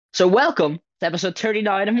So welcome to episode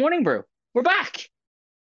 39 of Morning Brew. We're back.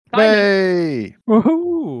 Finally. Hey!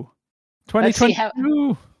 Woohoo! Let's see how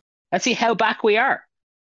 2022. let's see how back we are.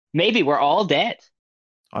 Maybe we're all dead.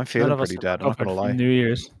 I'm None feeling of us pretty have dead, I'm not recovered gonna from lie. New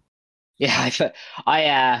Year's. Yeah,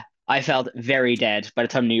 I felt very dead by the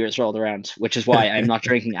time New Year's rolled around, which is why I'm not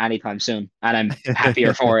drinking anytime soon, and I'm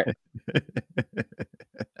happier for it.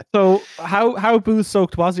 So, how booze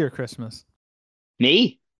soaked was your Christmas?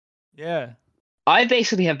 Me, Yeah. I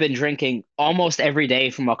basically have been drinking almost every day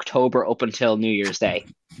from October up until New Year's Day.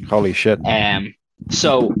 Holy shit.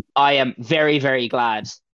 So I am very, very glad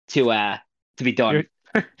to be done.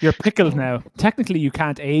 You're pickled now. Technically, you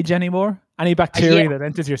can't age anymore. Any bacteria that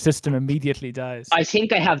enters your system immediately dies. I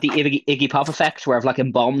think I have the Iggy Pop effect where I've like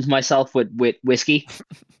embalmed myself with whiskey.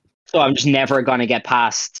 So I'm just never gonna get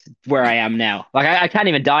past where I am now. Like I can't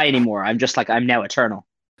even die anymore. I'm just like I'm now eternal.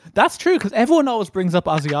 That's true, because everyone always brings up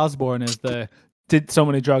Ozzy Osbourne as the did so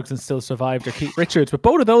many drugs and still survived, or Keith Richards. But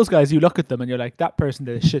both of those guys, you look at them and you're like, that person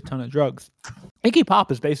did a shit ton of drugs. Iggy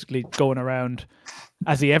Pop is basically going around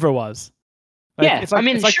as he ever was. Like, Yeah, it's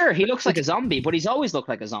like, sure, he looks like a zombie, but he's always looked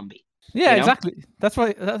like a zombie. yeah, you know? exactly. That's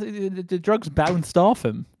why the drugs bounced off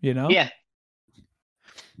him. You know. Yeah,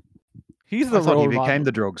 He's the I thought role he became model.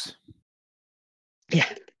 the drugs. yeah.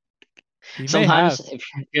 He may Sometimes have. if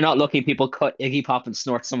you're not lucky, people cut Iggy Pop and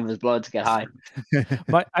snort some of his blood to get high.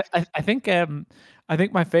 But I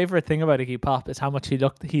think my favorite thing about Iggy Pop is how much he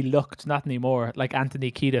looked not anymore like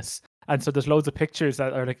Anthony Kiedis. And so there's loads of pictures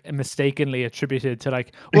that are like mistakenly attributed to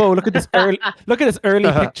like, whoa, look at this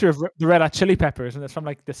early picture of the Red Hot Chili Peppers, and it's from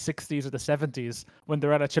like the 60s or the 70s when the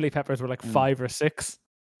Red Hot Chili Peppers were like 5 or 6.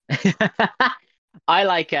 I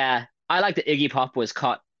like that Iggy Pop was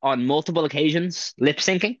caught on multiple occasions lip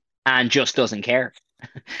syncing and just doesn't care.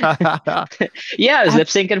 Yeah, I was lip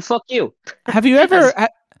syncing. Fuck you. Have you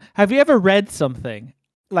ever read something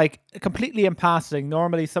like completely in passing?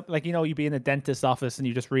 Normally, something like, you'd be in a dentist's office and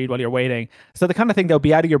you just read while you're waiting. So the kind of thing that'll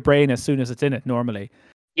be out of your brain as soon as it's in it. Normally,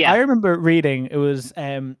 Yeah. I remember reading it was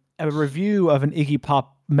a review of an Iggy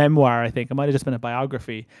Pop memoir. I think it might have just been a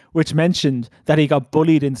biography, which mentioned that he got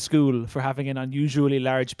bullied in school for having an unusually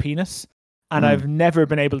large penis, and I've never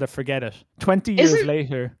been able to forget it. 20 years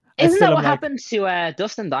later. Isn't that what happened to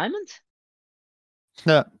Dustin Diamond?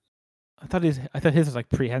 Yeah. I thought his was like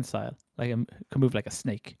prehensile, like it could move like a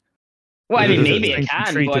snake. Well, I mean, It maybe it springs from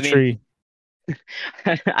can. tree But to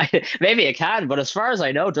I mean, tree. maybe it can. But as far as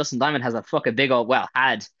I know, Dustin Diamond has a fucking big old,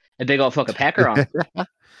 had a big old fucking pecker on.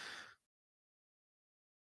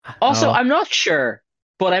 Also, Oh. I'm not sure,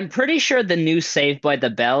 but I'm pretty sure the new Saved by the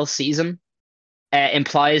Bell season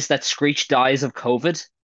implies that Screech dies of COVID.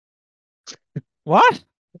 What?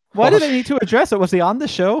 Why did they need to address it? Was he on the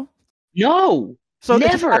show? No, So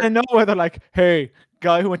never. I don't know whether like, hey,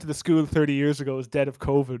 guy who went to the school 30 years ago is dead of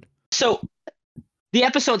COVID. So the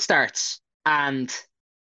episode starts and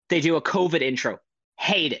they do a COVID intro.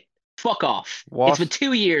 Hate it. Fuck off. What? It's been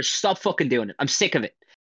 2 years. Stop fucking doing it. I'm sick of it.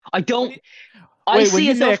 I don't. Wait, see when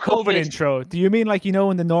you say a enough COVID intro, do you mean like, in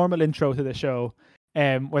the normal intro to the show,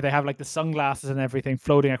 where they have like the sunglasses and everything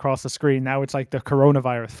floating across the screen? Now it's like the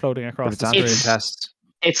coronavirus floating across It's the antigen screen. tests.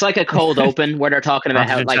 It's like a cold open where they're talking about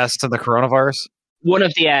how Antigen like tests to the coronavirus. one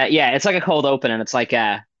of the it's like a cold open, and it's like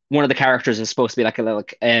one of the characters is supposed to be like a little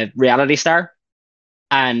reality star,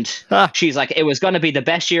 and she's like, it was going to be the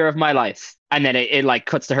best year of my life, and then it like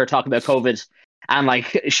cuts to her talking about COVID and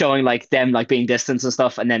like showing like them like being distanced and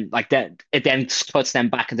stuff, and then like that it then puts them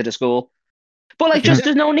back into the school, but like just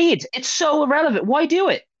there's no need. It's so irrelevant. Why do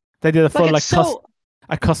it? They did a full Like, like it's so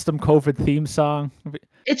a custom COVID theme song.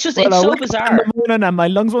 it's just Well, it's I so wake up in bizarre. the morning and my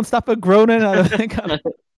lungs won't stop groaning. I think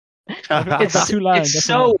It's two lines. it's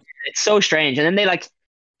so strange. And then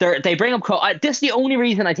they bring up this is the only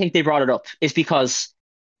reason I think they brought it up is because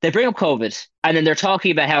they bring up COVID, and then they're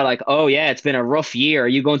talking about how like, oh yeah, it's been a rough year. Are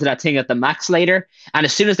you going to that thing at the Max later? And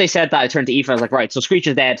as soon as they said that, I turned to Aoife. I was like, right, so Screech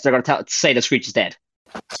is dead. So they're going to say that Screech is dead,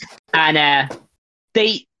 and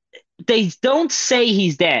they don't say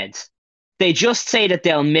he's dead. They just say that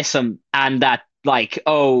they'll miss him, and that like,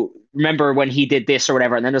 oh, remember when he did this or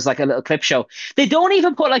whatever. And then there's like a little clip show. They don't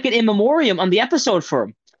even put like an in memoriam on the episode for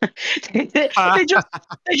him. they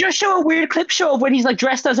just show a weird clip show of when he's like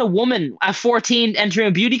dressed as a woman at 14 entering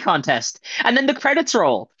a beauty contest, and then the credits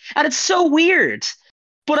roll, and it's so weird.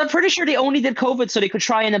 But I'm pretty sure they only did COVID so they could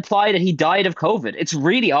try and imply that he died of COVID. It's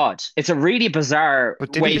really odd. It's a really bizarre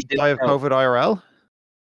But did way he to do die of it. COVID IRL?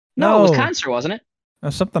 No, it was No. cancer, wasn't it? Or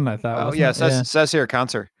something like that. Oh wasn't yeah, it? says here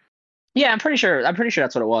cancer. Yeah, I'm pretty sure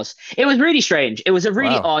that's what it was. It was really strange. It was a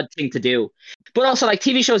really Wow. odd thing to do. But also like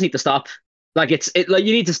TV shows need to stop. Like like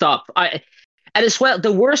you need to stop. And as well,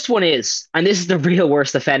 the worst one is, and this is the real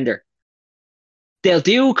worst offender, they'll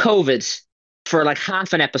do COVID for like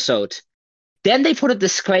half an episode. Then they put a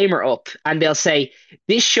disclaimer up and they'll say,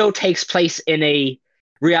 this show takes place in a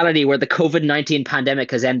reality where the COVID-19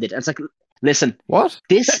 pandemic has ended. And it's like, listen, What?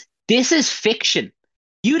 this is fiction.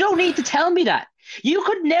 You don't need to tell me that. You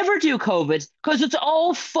could never do COVID because it's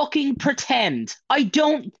all fucking pretend. I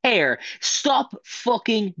don't care. Stop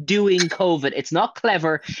fucking doing COVID. It's not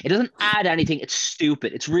clever. It doesn't add anything. It's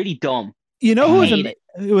stupid. It's really dumb. You know I hate it.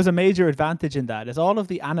 who was a major advantage in that is all of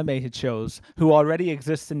the animated shows who already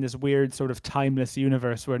exist in this weird sort of timeless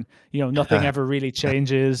universe where nothing ever really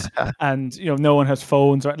changes and no one has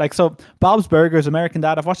phones or like so. Bob's Burgers, American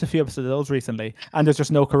Dad. I've watched a few episodes of those recently, and there's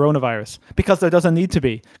just no coronavirus because there doesn't need to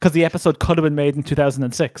be because the episode could have been made in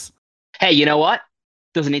 2006. Hey, you know what?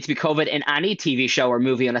 Doesn't need to be COVID in any TV show or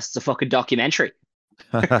movie unless it's a fucking documentary.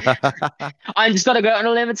 I'm just gonna go out on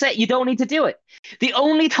a limb and say you don't need to do it. The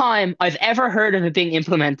only time I've ever heard of it being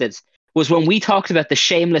implemented was when we talked about the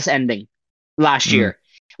Shameless ending last year,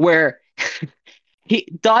 where he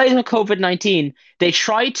died of COVID-19. They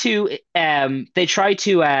tried to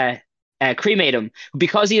cremate him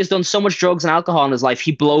because he has done so much drugs and alcohol in his life.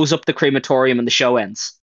 He blows up the crematorium and the show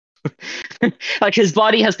ends. Like his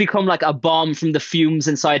body has become like a bomb from the fumes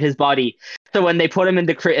inside his body. So when they put him in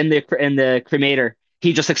the cremator,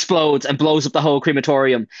 he just explodes and blows up the whole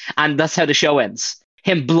crematorium, and that's how the show ends.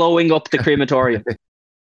 Him blowing up the crematorium.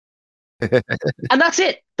 And that's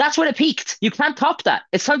it. That's when it peaked. You can't top that.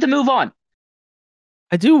 It's time to move on.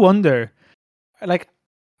 I do wonder, like,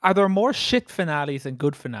 are there more shit finales than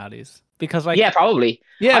good finales? Because like, yeah, probably.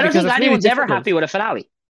 Yeah, I don't think because it's really anyone's ever difficult. happy with a finale.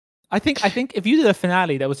 I think if you did a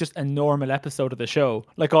finale that was just a normal episode of the show,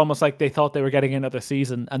 like almost like they thought they were getting another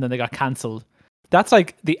season and then they got cancelled, that's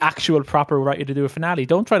like the actual proper right to do a finale.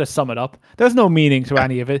 Don't try to sum it up. There's no meaning to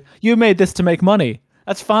any of it. You made this to make money.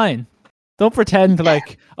 That's fine. Don't pretend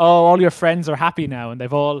like, oh, all your friends are happy now and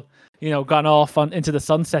they've all, gone off into the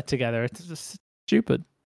sunset together. It's just stupid.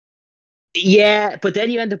 Yeah, but then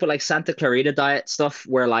you end up with like Santa Clarita Diet stuff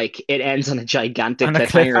where like it ends on a gigantic And a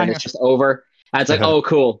cliffhanger and cliffhanger. it's just over. And it's like, oh,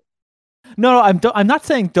 cool. No, I'm not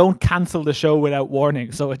saying don't cancel the show without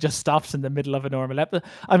warning, so it just stops in the middle of a normal episode.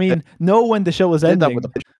 I mean, know when the show is Did that ending.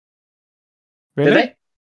 with the- Really? Did they?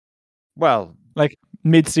 Well, Like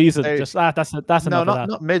mid-season, They- just that's enough no, of that.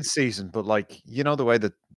 not mid-season, but like the way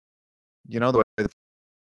that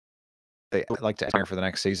they like to air for the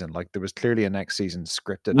next season. Like there was clearly a next season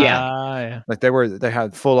scripted. Yeah. Yeah. Like they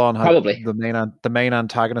had full on Probably. the main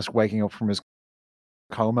antagonist waking up from his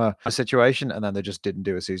coma situation, and then they just didn't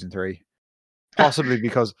do a season 3. Possibly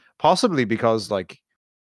because like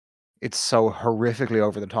it's so horrifically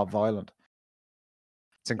over the top violent.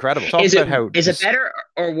 It's incredible. Talk Is about it how better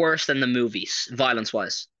or worse than the movies,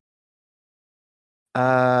 violence-wise?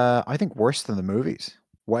 I think worse than the movies.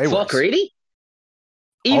 Way Fuck, worse. really?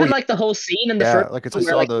 Even yeah. like the whole scene in the Yeah, first like it's one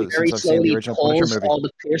where all like the- he very since I've seen the slowly original Punisher pulls movie. all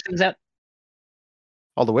the piercings out.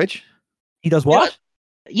 All the witch? He does what?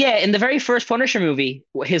 Yeah, in the very first Punisher movie,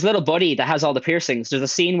 his little buddy that has all the piercings, there's a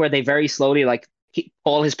scene where they very slowly like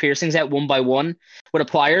pull his piercings out one by one with a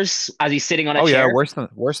pliers as he's sitting on a Oh chair. yeah, worse than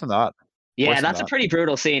that. Yeah, worse than that's a that. pretty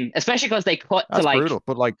brutal scene, especially because they cut That's to like brutal.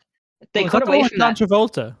 But like they Oh, is cut that the away one from with that. John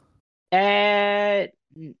Travolta.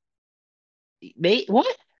 Mate, what?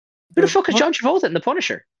 Who the fuck is What? John Travolta in The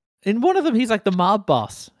Punisher? In one of them, he's like the mob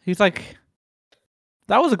boss. He's like,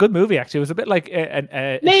 that was a good movie actually. It was a bit like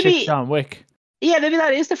a Maybe- shit John Wick. Yeah, maybe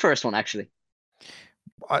that is the first one actually.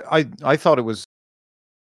 I thought it was.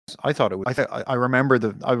 I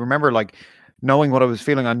remember like knowing what I was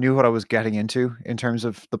feeling. I knew what I was getting into in terms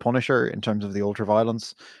of the Punisher, in terms of the ultra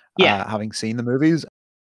violence. Yeah. Having seen the movies,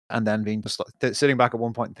 and then being just sitting back at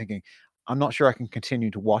one point and thinking, I'm not sure I can continue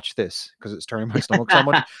to watch this because it's turning my stomach so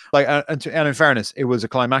much. Like, and in fairness, it was a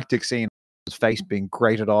climactic scene. His face being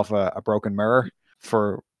grated off a broken mirror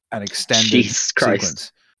for an extended Jesus Christ.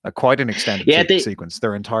 sequence. Quite an extended Yeah, sequence.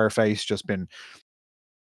 Their entire face just been.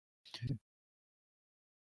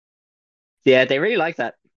 Yeah, they really like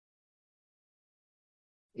that.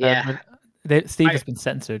 Yeah. Steve has been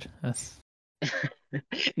censored.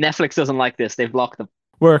 Netflix doesn't like this. They've blocked them.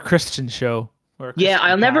 We're a Christian show. Yeah,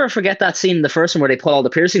 I'll never forget that scene in the first one where they pull all the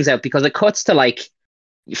piercings out because it cuts to like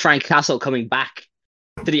Frank Castle coming back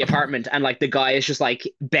to the apartment and like the guy is just like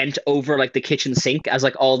bent over like the kitchen sink as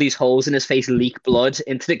like all these holes in his face leak blood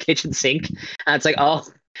into the kitchen sink, and it's like, oh,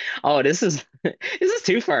 this is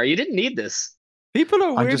too far. You didn't need this. People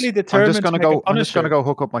are weirdly I'm determined. just gonna to make a go. I'm just gonna Punisher. go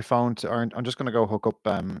hook up my phone to, or I'm just gonna go hook up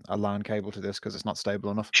a LAN cable to this because it's not stable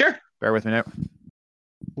enough. Sure. Bear with me now. You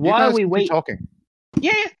While guys we keep wait, talking.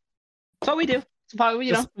 yeah, that's what we do.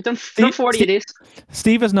 You know, we've done 40 of these.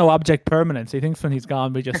 Steve has no object permanence. He thinks when he's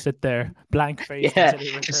gone, we just sit there blank faced Yeah, until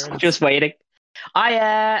he returns. just waiting.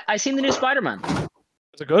 I seen the new Spider-Man.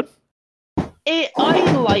 Was it good?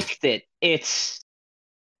 I liked it. It's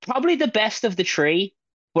probably the best of the three,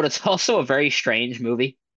 but it's also a very strange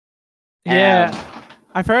movie. Yeah,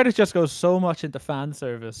 I've heard it just goes so much into fan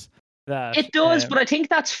service that it does, but I think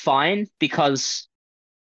that's fine because,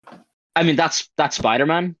 I mean, that's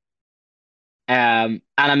Spider-Man, and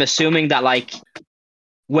I'm assuming that like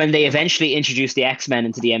when they eventually introduce the X-Men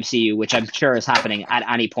into the MCU, which I'm sure is happening at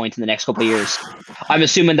any point in the next couple of years, I'm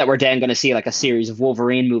assuming that we're then going to see like a series of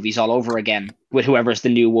Wolverine movies all over again with whoever's the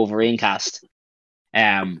new Wolverine cast.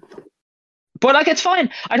 But like it's fine.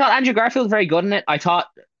 I thought Andrew Garfield was very good in it. I thought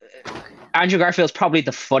Andrew Garfield's probably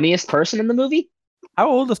the funniest person in the movie. How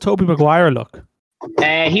old does Tobey Maguire look?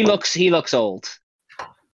 He looks old.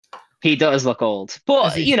 He does look old,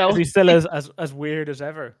 but Is he still as weird as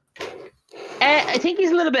ever? I think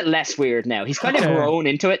he's a little bit less weird now. He's kind of grown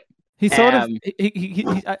into it. He's sort of.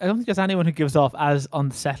 I don't think there's anyone who gives off as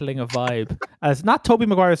unsettling a vibe as not Tobey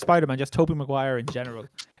Maguire's Spider-Man, just Tobey Maguire in general.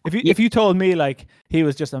 If you told me like he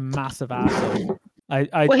was just a massive asshole,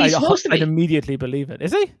 I'd immediately believe it.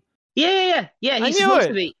 Is he? Yeah. He's supposed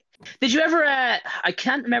to be. Did you ever? I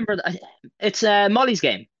can't remember. It's Molly's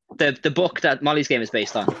Game, the book that Molly's Game is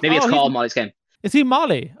based on. Maybe it's called Molly's Game. Is he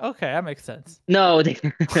Molly? Okay, that makes sense. No,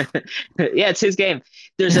 yeah, it's his game.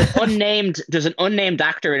 There's an unnamed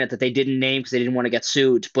actor in it that they didn't name because they didn't want to get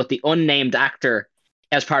sued. But the unnamed actor,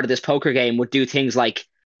 as part of this poker game, would do things like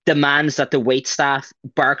demands that the wait staff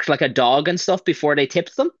barked like a dog and stuff before they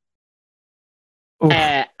tipped them.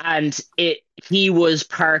 And he was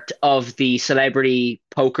part of the celebrity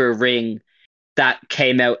poker ring that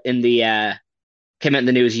came out in the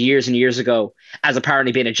news years and years ago as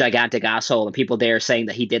apparently being a gigantic asshole, and people there saying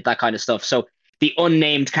that he did that kind of stuff. So the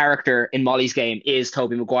unnamed character in Molly's Game is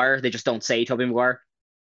Tobey Maguire. They just don't say Tobey Maguire.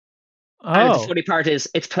 Oh. And the funny part is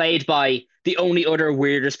it's played by the only other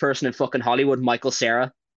weirdest person in fucking Hollywood, Michael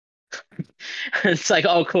Cera. It's like,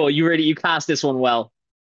 oh cool, you cast this one well.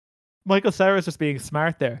 Michael Cera's just being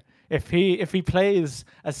smart there. If he plays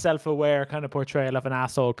a self-aware kind of portrayal of an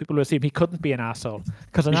asshole, people will assume he couldn't be an asshole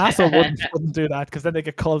because an asshole wouldn't do that because then they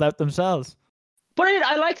get called out themselves. But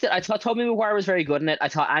I liked it. I thought Tobey Maguire was very good in it. I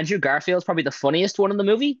thought Andrew Garfield's probably the funniest one in the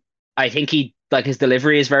movie. I think his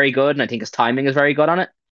delivery is very good, and I think his timing is very good on it.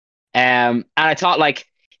 And I thought like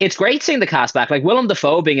it's great seeing the cast back. Like Willem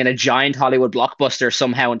Dafoe being in a giant Hollywood blockbuster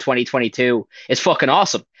somehow in 2022 is fucking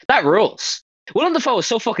awesome. That rules. Willem Dafoe is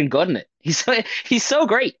so fucking good in it. He's so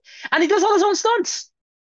great, and he does all his own stunts.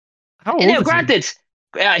 How old is he? Granted,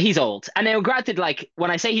 he's old. And now, granted, like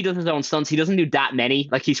when I say he does his own stunts, he doesn't do that many.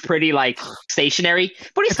 Like he's pretty like stationary,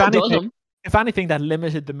 but he still does them. If anything, that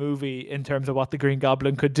limited the movie in terms of what the Green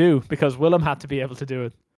Goblin could do because Willem had to be able to do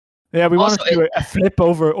it. Yeah, we wanted to do a flip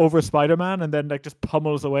over Spider-Man and then like just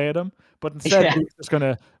pummels away at him, but instead he's just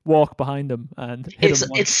gonna walk behind him and hit him.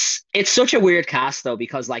 It's such a weird cast though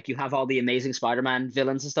because like you have all the Amazing Spider-Man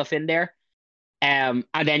villains and stuff in there, and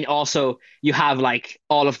then also you have like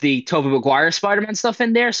all of the Tobey Maguire Spider-Man stuff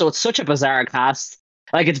in there, so it's such a bizarre cast.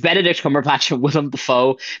 Like it's Benedict Cumberbatch and Willem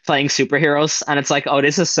Dafoe playing superheroes, and it's like, oh,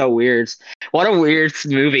 this is so weird. What a weird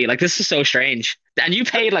movie! Like this is so strange, and you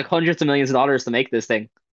paid like hundreds of millions of dollars to make this thing.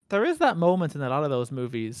 There is that moment in a lot of those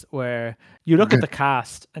movies where you look at the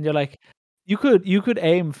cast and you're like, you could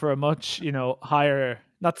aim for a much higher,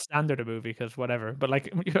 not standard of movie because whatever, but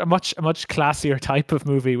like a much classier type of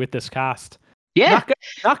movie with this cast. Yeah,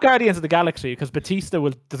 not Guardians of the Galaxy because Batista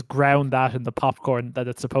will just ground that in the popcorn that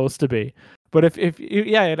it's supposed to be. But if you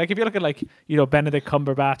look at like Benedict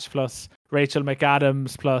Cumberbatch plus Rachel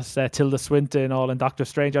McAdams plus Tilda Swinton all in Doctor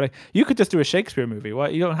Strange, you could just do a Shakespeare movie.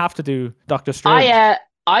 What, you don't have to do Doctor Strange.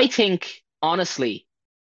 I think, honestly,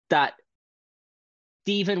 that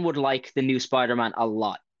Steven would like the new Spider-Man a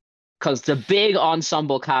lot. Because the big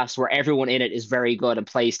ensemble cast where everyone in it is very good and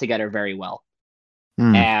plays together very well.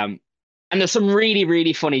 And there's some really,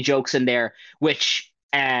 really funny jokes in there, which,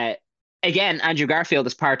 again, Andrew Garfield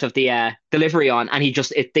is part of the delivery on, and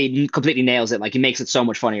they completely nails it. Like, he makes it so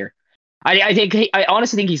much funnier. I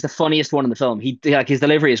honestly think he's the funniest one in the film. His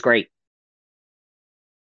delivery is great.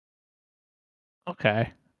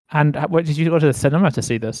 Okay. And what did you go to the cinema to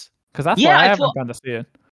see this? Because that's why I haven't gone to see it.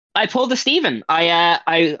 I pulled the Steven.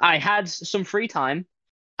 I had some free time,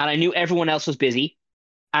 and I knew everyone else was busy,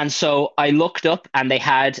 and so I looked up, and they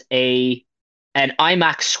had an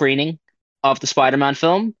IMAX screening of the Spider-Man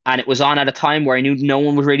film, and it was on at a time where I knew no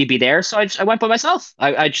one would really be there, so I went by myself.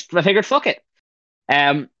 I figured, fuck it.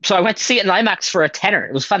 So I went to see it in IMAX for a tenner.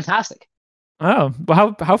 It was fantastic. Oh,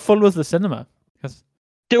 well, how full was the cinema?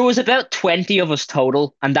 There was about 20 of us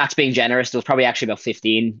total, and that's being generous. There was probably actually about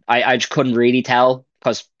 15. I just couldn't really tell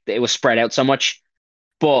because it was spread out so much.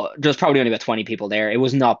 But there's probably only about 20 people there. It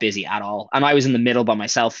was not busy at all. And I was in the middle by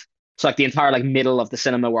myself. So like the entire like middle of the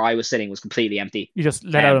cinema where I was sitting was completely empty. You just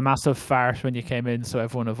let out a massive fart when you came in, so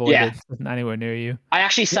everyone avoided anywhere near you. I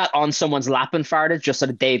actually sat on someone's lap and farted just so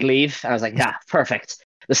that they'd leave. And I was like, yeah, perfect.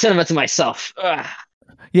 The cinema to myself. Ugh.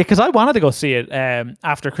 Yeah, because I wanted to go see it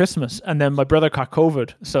after Christmas, and then my brother caught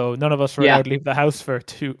COVID, so none of us were allowed to leave the house for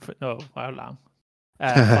how long?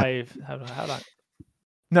 5, how long?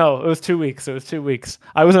 No, it was 2 weeks. It was 2 weeks.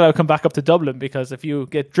 I was allowed to come back up to Dublin because if you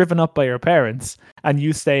get driven up by your parents and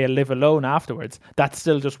you stay and live alone afterwards, that's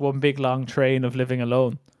still just one big long train of living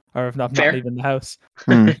alone or of not leaving the house.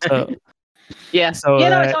 So,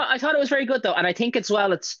 I thought it was very good though, and I think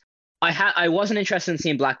I wasn't interested in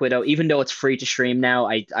seeing Black Widow, even though it's free to stream now.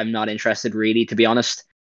 I'm not interested really, to be honest.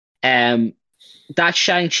 That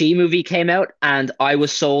Shang-Chi movie came out, and I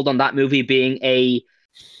was sold on that movie being a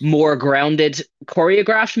more grounded,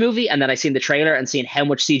 choreographed movie. And then I seen the trailer and seeing how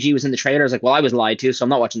much CG was in the trailer. I was like, well, I was lied to, so I'm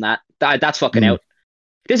not watching that. That's fucking out.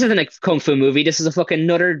 This isn't a kung fu movie. This is a fucking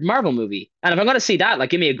nutter Marvel movie. And if I'm going to see that, like,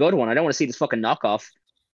 give me a good one. I don't want to see this fucking knockoff.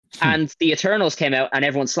 And the Eternals came out and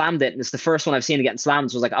everyone slammed it. And it's the first one I've seen to get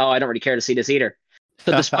slammed. So I was like, oh, I don't really care to see this either.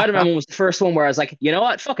 So the Spider-Man one was the first one where I was like, you know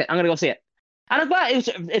what? Fuck it. I'm going to go see it. And I'm glad.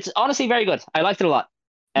 It's honestly very good. I liked it a lot.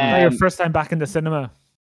 Your first time back in the cinema?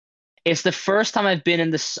 It's the first time I've been in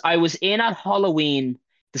this. I was in at Halloween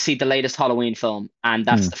to see the latest Halloween film. And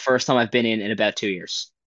that's the first time I've been in about 2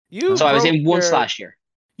 years. So I was in once last year.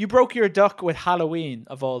 You broke your duck with Halloween,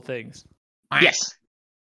 of all things. Yes.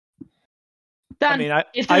 Dan, I mean,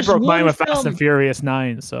 I broke mine with Fast and Furious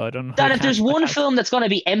 9, so I don't know. Dan, if there's one film that's going to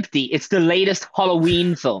be empty, it's the latest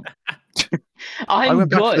Halloween film. I went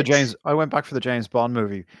back for the James Bond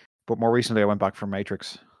movie, but more recently I went back for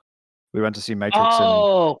Matrix. We went to see Matrix.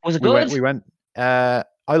 Oh, was it good? We went. I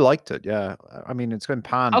liked it. Yeah, I mean, it's been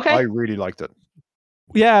panned. Okay. I really liked it.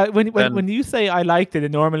 Yeah, when you say I liked it,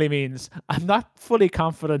 it normally means I'm not fully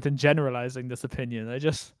confident in generalizing this opinion.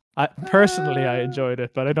 I personally enjoyed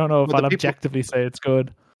it, but I don't know if I'll objectively say it's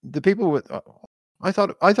good. The people with, I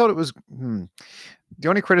thought it was. The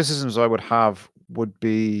only criticisms I would have would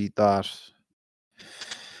be that,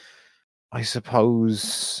 I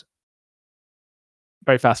suppose,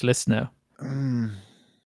 very fast list now.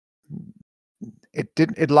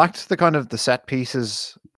 It lacked the kind of the set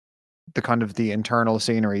pieces, the kind of the internal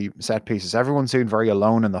scenery set pieces. Everyone seemed very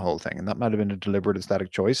alone in the whole thing, and that might have been a deliberate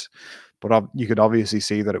aesthetic choice. But you could obviously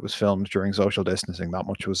see that it was filmed during social distancing. That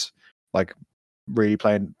much was like really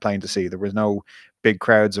plain to see. There was no big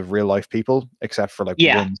crowds of real life people except for like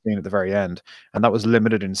one scene at the very end, and that was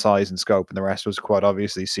limited in size and scope, and the rest was quite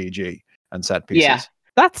obviously CG and set pieces. Yeah.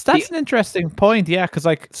 That's an interesting point, yeah, because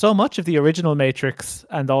like so much of the original Matrix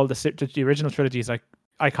and all the original trilogies, like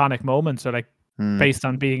iconic moments are like based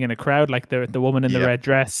on being in a crowd, like the woman in the red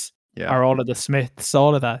dress, or all of the Smiths,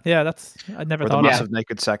 all of that. Yeah, I never thought of the massive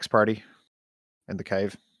naked sex party in the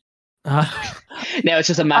cave. No, it's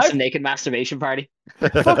just a massive naked masturbation party.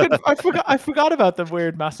 I forgot about the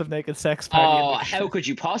weird massive naked sex party. Oh, how could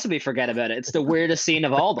you possibly forget about it? It's the weirdest scene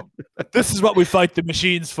of all of them. This is what we fight the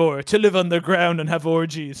machines for, to live underground and have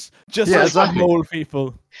orgies, just like mole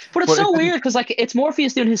people. But it's so weird because like it's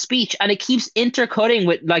Morpheus doing his speech and it keeps intercutting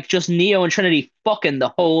with like just Neo and Trinity fucking the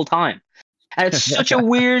whole time, and it's such a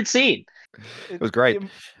weird scene. It was great.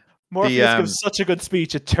 Morpheus gives such a good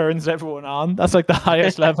speech; it turns everyone on. That's like the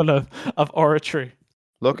highest level of oratory.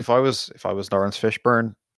 Look, if I was Lawrence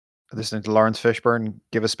Fishburne, listening to Lawrence Fishburne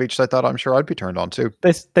give a speech like that, I'm sure I'd be turned on too.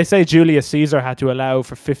 They say Julius Caesar had to allow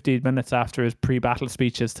for 15 minutes after his pre-battle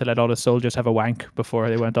speeches to let all his soldiers have a wank before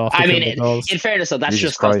they went off. I mean, in fairness, though, that's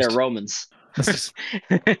just because they're Romans.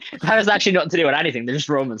 That has actually nothing to do with anything. They're just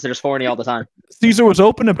Romans. They're just horny all the time. Caesar was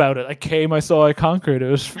open about it. I came, I saw, I conquered. It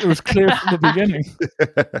was clear from the beginning.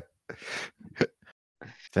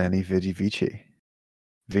 Veni Vidi Vici.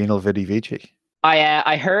 Venal Vidi Vici.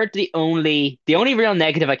 I heard the only real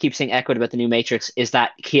negative I keep seeing echoed about the new Matrix is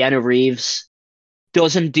that Keanu Reeves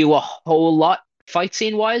doesn't do a whole lot fight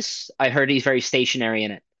scene wise. I heard he's very stationary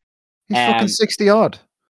in it. He's fucking 60 odd.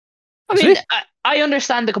 I mean, I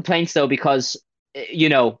understand the complaints though, because you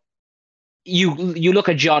know, you look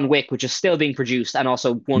at John Wick, which is still being produced, and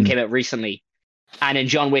also one came out recently, and in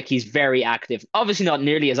John Wick he's very active. Obviously not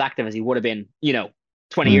nearly as active as he would have been,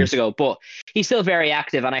 20 years ago, but he's still very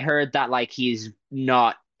active. And I heard that like he's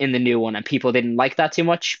not in the new one, and people didn't like that too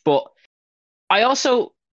much. But I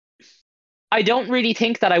don't really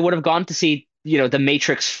think that I would have gone to see the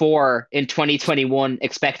Matrix 4 in 2021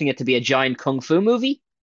 expecting it to be a giant kung fu movie.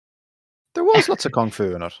 There was lots of kung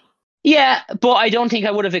fu in it. Yeah, but I don't think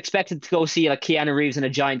I would have expected to go see like Keanu Reeves in a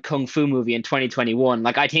giant kung fu movie in 2021.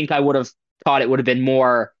 Like I think I would have thought it would have been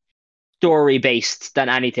more story based than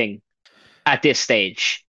anything at this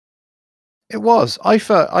stage. It was. I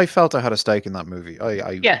felt I had a stake in that movie.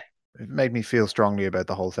 Yeah. It made me feel strongly about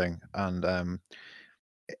the whole thing, and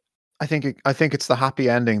I think it's the happy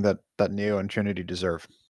ending that Neo and Trinity deserve.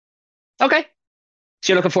 Okay.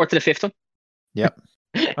 So you're looking forward to the fifth one? Yep.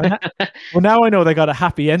 Well, now I know they got a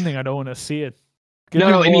happy ending. I don't want to see it.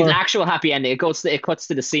 No, it means an actual happy ending. It cuts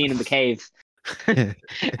to the scene in the cave, and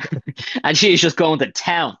she's just going to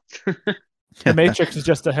town. The Matrix is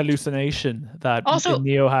just a hallucination that Also,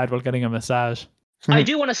 Neo had while getting a massage. I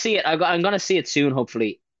do want to see it. I'm going to see it soon,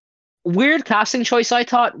 hopefully. Weird casting choice, I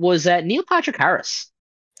thought, was Neil Patrick Harris.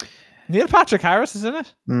 Neil Patrick Harris is in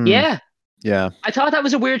it? Yeah. Yeah. I thought that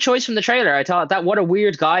was a weird choice from the trailer. I thought that what a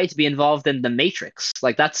weird guy to be involved in the Matrix.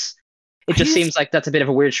 Like it just seems like that's a bit of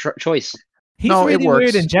a weird choice. He's really it works.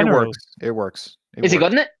 weird in general. It works. Is he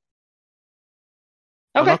good in it?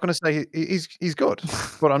 I'm Okay. not going to say he's good,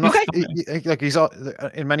 but I'm not like he's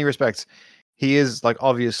in many respects he is like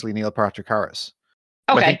obviously Neil Patrick Harris.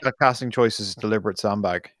 Okay. I think that casting choice is a deliberate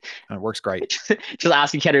sandbag, and it works great. Just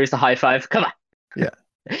asking Keanu to high five. Come on. Yeah.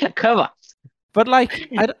 Come on. But like,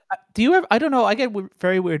 I don't know. I get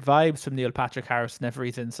very weird vibes from Neil Patrick Harris whenever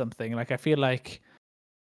he's in something. Like I feel like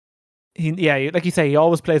like you say, he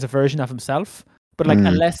always plays a version of himself, but like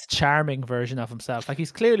a less charming version of himself. Like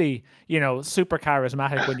he's clearly, super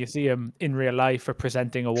charismatic when you see him in real life or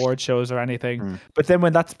presenting award shows or anything. But then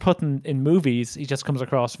when that's put in movies, he just comes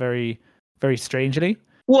across very, very strangely.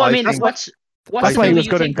 Well, I mean, that's why he was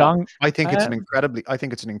good in Gong. I think it's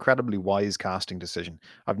an incredibly wise casting decision.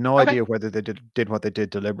 I've no idea whether they did what they did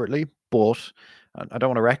deliberately, but I don't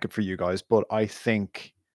want to wreck it for you guys, but I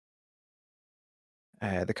think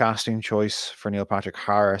the casting choice for Neil Patrick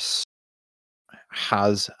Harris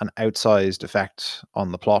has an outsized effect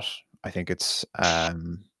on the plot. I think it's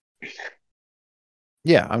I'm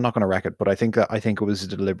not going to wreck it, but I think it was a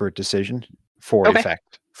deliberate decision for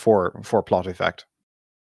effect, for plot effect.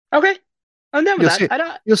 Okay. I'm done with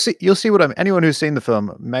that. You'll see what anyone who's seen the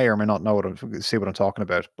film may or may not know what I'm talking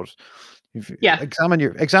about, but examine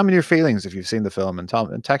your feelings if you've seen the film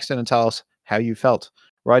and text in and tell us how you felt.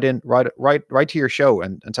 Write to your show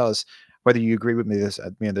and tell us whether you agree with me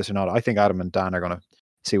on this or not. I think Adam and Dan are going to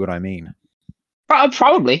see what I mean.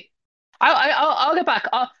 Probably. I'll get back.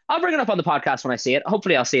 I'll bring it up on the podcast when I see it.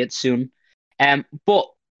 Hopefully I'll see it soon. But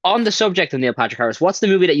on the subject of Neil Patrick Harris, what's the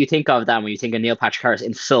movie that you think of, Dan, when you think of Neil Patrick Harris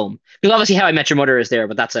in film? Because obviously How I Met Your Mother is there,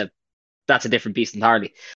 but that's a different beast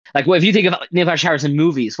entirely. Like, if you think of Neil Patrick Harris in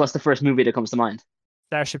movies, what's the first movie that comes to mind?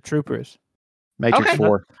 Starship Troopers. Matrix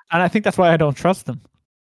 4. And I think that's why I don't trust them.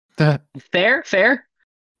 Fair.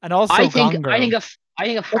 And also, I think of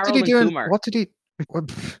Harold and Kumar. What did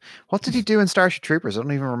he do in Starship Troopers? I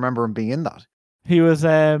don't even remember him being in that. He was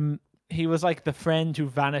like the friend who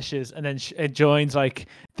vanishes and then joins like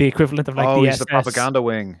the equivalent of like the he's SS. the propaganda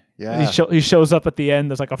wing. Yeah, he shows up at the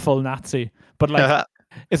end as like a full Nazi, but like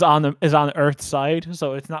is on Earth's side,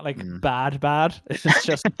 so it's not like bad. It's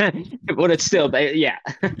just, but it's still yeah.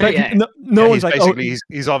 Like, no one's like,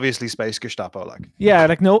 he's obviously space Gestapo, like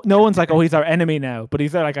like no one's like, he's our enemy now, but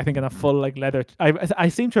he's there like I think in a full like leather. I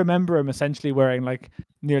seem to remember him essentially wearing like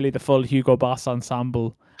nearly the full Hugo Boss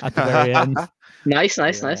ensemble at the very end. Nice.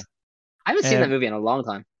 I haven't seen that movie in a long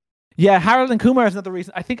time. Yeah, Harold and Kumar is another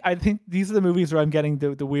reason. I think these are the movies where I'm getting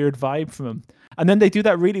the weird vibe from him. And then they do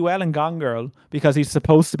that really well in Gone Girl because he's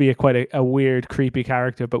supposed to be quite a weird, creepy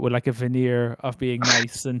character, but with like a veneer of being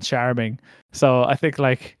nice and charming. So I think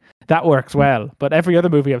like that works well. But every other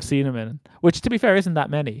movie I've seen him in, which to be fair isn't that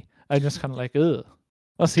many, I'm just kind of like, ugh.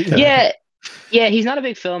 Yeah, he's not a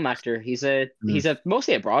big film actor. He's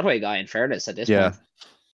mostly a Broadway guy. In fairness, at this point.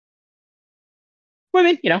 Well,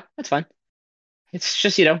 I mean, that's fine. It's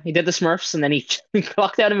just, he did the Smurfs and then he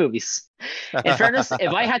clocked out of movies. In fairness,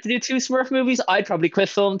 if I had to do 2 Smurf movies, I'd probably quit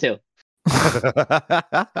film too.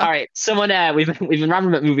 All right, someone. We've been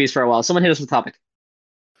rambling about movies for a while. Someone hit us with a topic.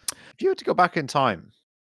 If you had to go back in time,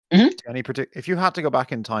 to if you had to go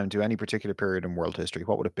back in time to any particular period in world history,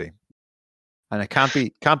 what would it be? And it can't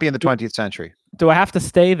be in the 20th century. Do I have to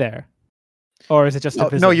stay there, or is it just a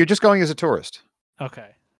visit? No, you're just going as a tourist. Okay.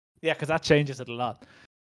 Yeah, because that changes it a lot.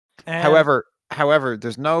 However,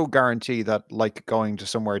 there's no guarantee that, like going to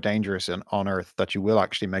somewhere dangerous on Earth, that you will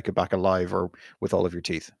actually make it back alive or with all of your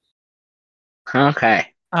teeth. Okay,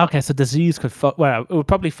 so disease could it would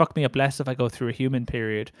probably fuck me up less if I go through a human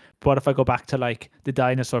period. But what if I go back to like the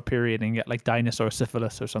dinosaur period and get like dinosaur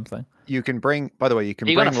syphilis or something? You can bring, by the way,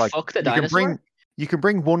 fuck the dinosaur? You can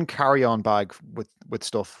bring one carry-on bag with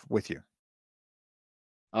stuff with you.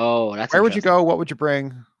 Oh, that's Where would you interesting. go? What would you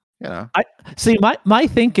bring? You know. I see. My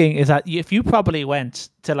thinking is that if you probably went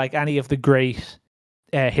to like any of the great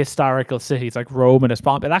historical cities like Rome and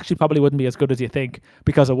Ispan, it actually probably wouldn't be as good as you think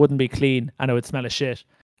because it wouldn't be clean and it would smell of shit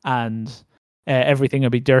and everything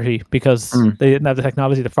would be dirty because they didn't have the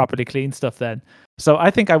technology to properly clean stuff then. So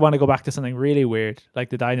I think I want to go back to something really weird like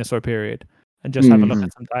the dinosaur period and just have a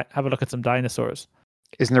look at some dinosaurs.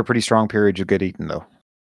 Isn't there a pretty strong period you get eaten though?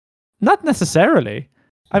 Not necessarily.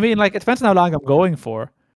 I mean, like it depends on how long I'm going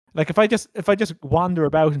for. Like if I just wander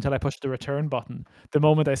about until I push the return button, the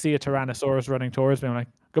moment I see a Tyrannosaurus running towards me, I'm like,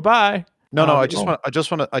 goodbye. No, I just want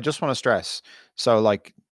to stress. So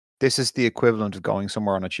like, this is the equivalent of going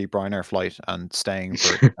somewhere on a cheap Ryanair flight and staying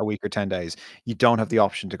for a week or 10 days. You don't have the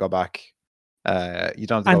option to go back. You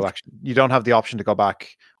don't have the option to go back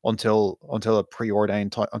until a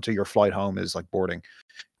preordained until your flight home is like boarding.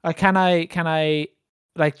 Can I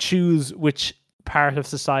like choose which part of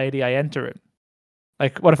society I enter in?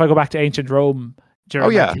 Like, what if I go back to ancient Rome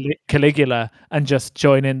during Caligula and just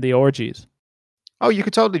join in the orgies? Oh, you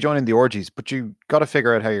could totally join in the orgies, but you got to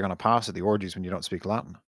figure out how you're going to pass at the orgies when you don't speak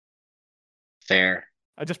Latin. Fair.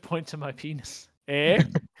 I just point to my penis. That's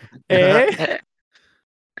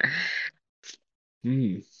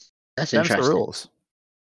interesting. The rules.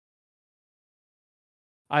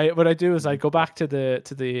 What I do is I go back to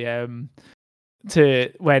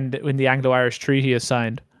when the Anglo-Irish Treaty is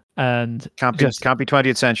signed. And can't be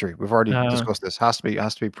 20th century. We've already discussed this. Has to be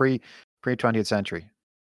pre 20th century.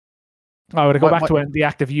 I would go back to when the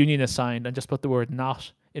Act of Union is signed and just put the word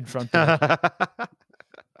 "not" in front of it.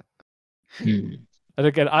 And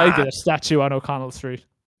again, I did a statue on O'Connell Street.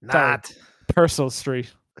 Not Purcell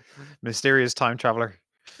Street. Mysterious time traveler.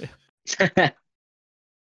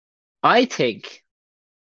 I think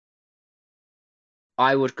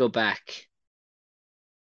I would go back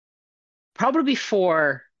probably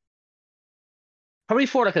before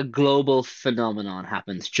like a global phenomenon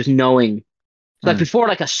happens, just knowing like before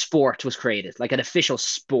like a sport was created, like an official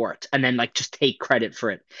sport, and then like just take credit for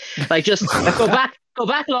it. Like just like, go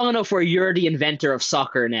back long enough where you're the inventor of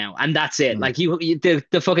soccer now, and that's it. Like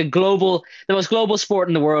the fucking the most global sport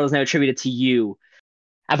in the world is now attributed to you.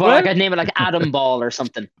 Like I'd name it like Adam Ball or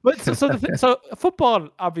something. But so football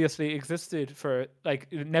obviously existed for like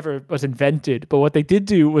it never was invented, but what they did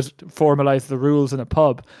do was formalize the rules in a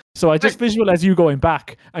pub. So I just visualize you going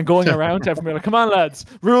back and going around to everyone like, come on lads,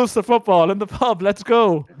 rules to football in the pub, let's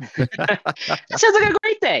go. That sounds like a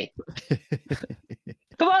great day.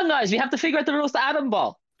 Come on guys, we have to figure out the rules to Adam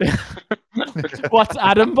Ball. What's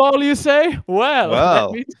Adam Ball, you say?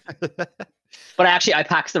 Well. But actually, I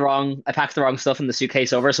packed the wrong stuff in the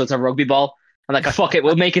suitcase over, so it's a rugby ball. I'm like, fuck it,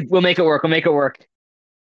 we'll make it work.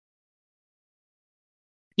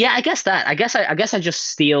 Yeah, I guess that. I guess I just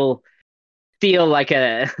steal like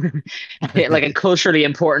a like a culturally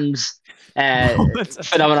important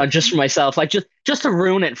phenomenon just for myself, like just to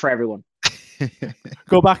ruin it for everyone.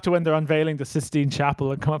 Go back to when they're unveiling the Sistine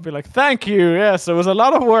Chapel and come up and be like, thank you. Yes, it was a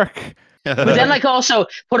lot of work. But then like also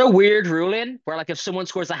put a weird rule in where like if someone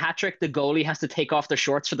scores a hat trick, the goalie has to take off their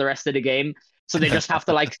shorts for the rest of the game. So they just have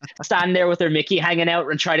to like stand there with their Mickey hanging out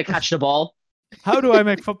and try to catch the ball. How do I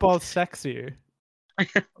make football sexier?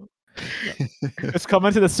 It's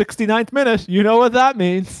coming to the 69th minute. You know what that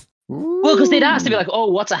means. Ooh. Well, because they'd ask to be like,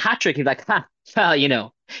 oh, what's a hat trick? He'd be like, well, you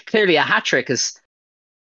know, clearly a hat trick is...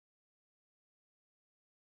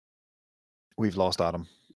 We've lost Adam.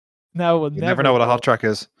 No, we'll never know what a hot trick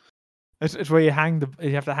is. It's where you have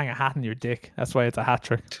to hang a hat in your dick. That's why it's a hat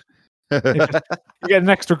trick. You get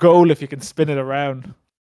an extra goal if you can spin it around.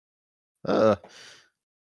 What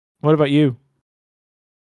about you?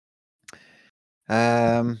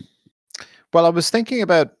 Well, I was thinking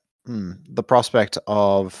about the prospect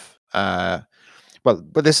of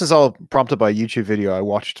but this is all prompted by a YouTube video I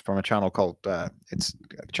watched from a channel called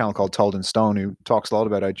Told in Stone, who talks a lot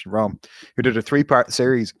about ancient Rome, who did a 3-part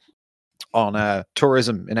series on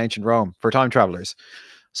tourism in ancient Rome for time travelers.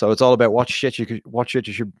 So it's all about what shit you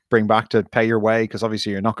should bring back to pay your way, because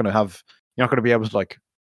obviously you're not going to be able to like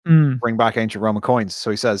bring back ancient Roman coins.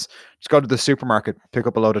 So he says, just go to the supermarket, pick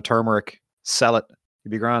up a load of turmeric, sell it,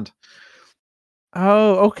 you'd be grand.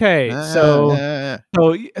 Oh, okay. So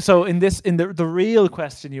in the real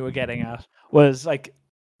question you were getting at was like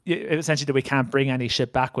essentially that we can't bring any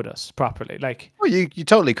shit back with us properly. Like, well, you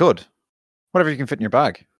totally could. Whatever you can fit in your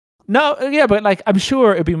bag. No, yeah, but like I'm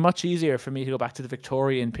sure it'd be much easier for me to go back to the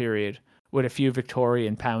Victorian period with a few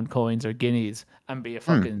Victorian pound coins or guineas and be a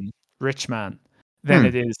fucking rich man than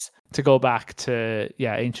it is to go back to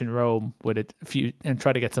ancient Rome with a few and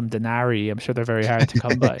try to get some denarii. I'm sure they're very hard to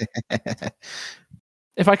come by.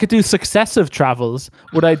 If I could do successive travels,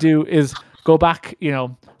 what I do is go back,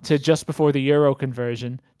 to just before the euro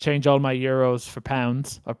conversion, change all my euros for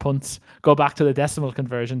pounds or punts, go back to the decimal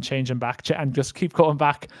conversion, change them back, and just keep going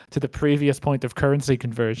back to the previous point of currency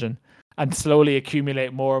conversion and slowly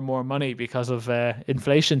accumulate more and more money because of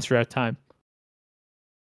inflation throughout time.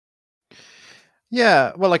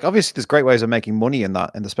 Yeah, well, like obviously there's great ways of making money in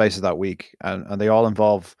the space of that week, and they all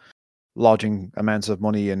involve lodging amounts of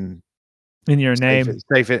money in your name,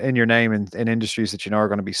 safe in your name in industries that are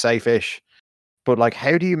going to be safe-ish. But like,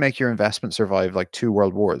 how do you make your investment survive like 2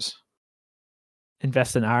 world wars?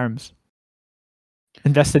 Invest in arms.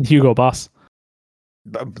 Invest in Hugo Boss.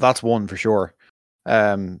 That's one for sure.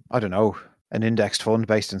 I don't know, an indexed fund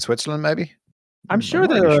based in Switzerland, maybe. I'm sure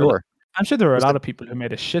there were a lot of people who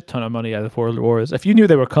made a shit ton of money out of world wars. If you knew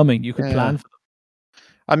they were coming, you could plan for them.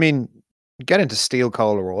 I mean, get into steel,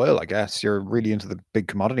 coal, or oil. I guess you're really into the big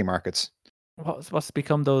commodity markets. What's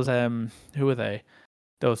become those? Who are they?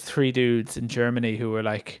 Those 3 dudes in Germany who were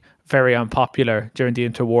like very unpopular during the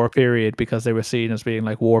interwar period because they were seen as being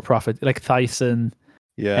like war prophet, like Thyssen.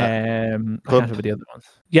 Yeah. I can't remember the other ones.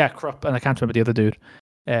 Yeah, Krupp, and I can't remember the other dude.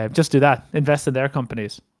 Just do that. Invest in their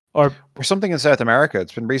companies. Or something in South America.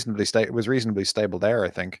 It's been it was reasonably stable there, I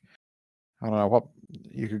think. I don't know what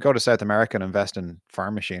you could go to South America and invest in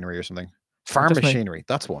farm machinery or something. Farm machinery,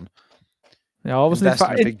 that's one. Yeah, always invest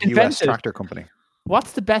in a big US tractor company.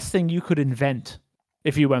 What's the best thing you could invent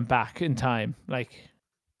if you went back in time? Like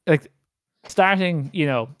starting,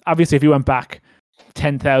 obviously if you went back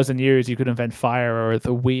 10,000 years, you could invent fire or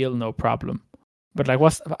the wheel, no problem. But like,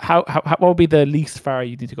 what would be the least far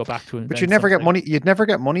you need to go back to invent? But you'd never get money. You'd never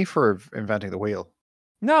get money for inventing the wheel.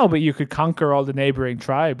 No, but you could conquer all the neighboring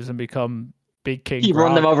tribes and become big king. You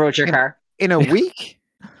run them over with your car in a week.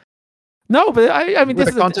 No, but I mean,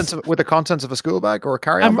 with the contents of a school bag or a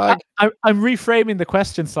carry-on bag. I'm reframing the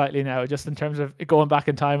question slightly now, just in terms of going back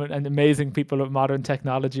in time and amazing people with modern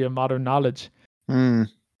technology and modern knowledge.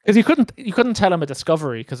 Because you couldn't tell them a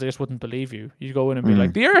discovery because they just wouldn't believe you. You go in and be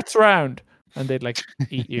like, the Earth's round, and they'd like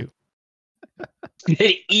eat you.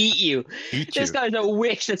 They'd eat you. This guy's a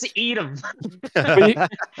witch. Let's eat him.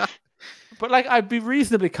 But like, I'd be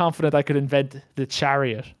reasonably confident I could invent the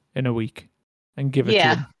chariot in a week and give it to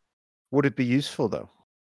him. Would it be useful though?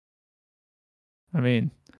 I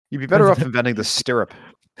mean, you'd be better off inventing the stirrup.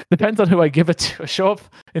 Depends on who I give it to. I show up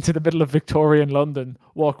into the middle of Victorian London,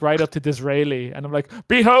 walk right up to Disraeli, and I'm like,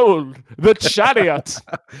 "Behold, the chariot!"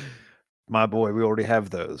 My boy, we already have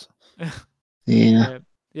those. Yeah.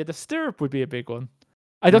 The stirrup would be a big one.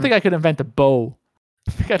 I don't think I could invent a bow.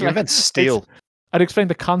 I'd invent steel. I'd explain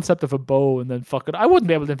the concept of a bow and then fuck it. I wouldn't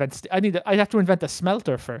be able to invent. I'd have to invent a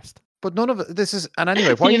smelter first. But none of this is. And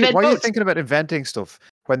anyway, why are you thinking about inventing stuff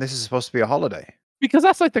when this is supposed to be a holiday? Because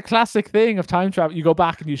that's like the classic thing of time travel. You go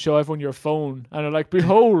back and you show everyone your phone, and they're like,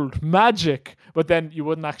 "Behold, magic!" But then you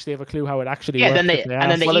wouldn't actually have a clue how it actually works.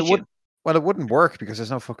 Well, it wouldn't work because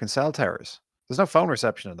there's no fucking cell towers. There's no phone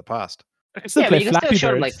reception in the past. But you can still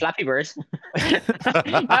show them like Flappy Birds.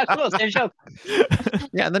 Cool, same show.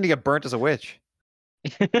 Yeah, and then you get burnt as a witch.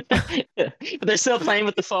 But they're still playing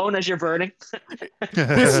with the phone as you're burning.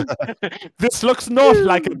 This looks not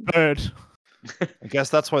like a bird. I guess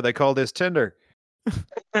that's why they call this Tinder.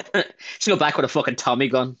 Just go back with a fucking Tommy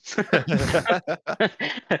gun.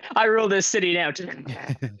 I rule this city now.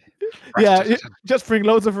 Yeah, just bring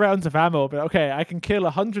loads of rounds of ammo. But okay, I can kill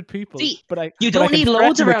 100 people. You don't need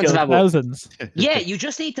loads of rounds of ammo. Thousands. Yeah, you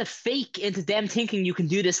just need to fake into them thinking you can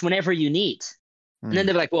do this whenever you need. And then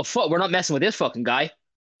they're like, well, fuck, we're not messing with this fucking guy.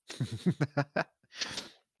 Do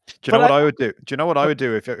you know what I would do? Do you know what I would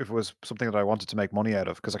do if it was something that I wanted to make money out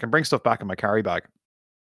of? Because I can bring stuff back in my carry bag.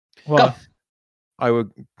 Well, I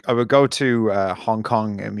would go to Hong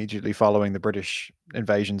Kong immediately following the British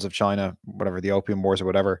invasions of China, whatever, the Opium Wars or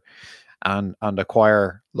whatever, and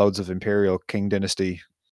acquire loads of Imperial Qing Dynasty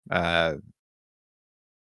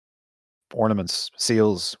ornaments,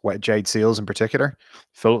 seals, jade seals in particular.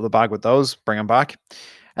 Fill up the bag with those, bring them back,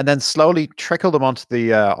 and then slowly trickle them onto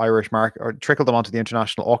the Irish market, or trickle them onto the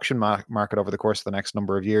international auction market over the course of the next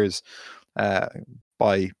number of years,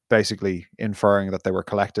 by basically inferring that they were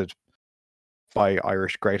collected by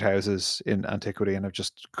Irish great houses in antiquity and have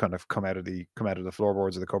just kind of come out of the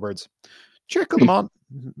floorboards of the cupboards. Trickle them on,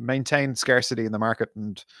 maintain scarcity in the market,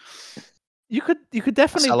 and you could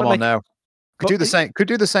definitely sell them on now. Could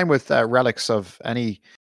do the same with relics of any.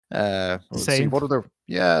 Let's see, what other?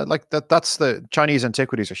 Yeah, like that. That's the Chinese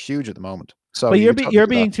antiquities are huge at the moment. So But you're totally you're do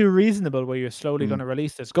being that. too reasonable where you're slowly going to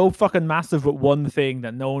release this. Go fucking massive with one thing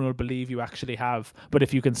that no one will believe you actually have. But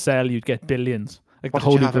if you can sell, you'd get billions. Like What the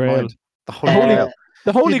did you Holy have in Grail. mind? The Holy Uh, Grail.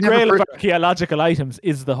 The Holy You'd never Grail of pro- archaeological items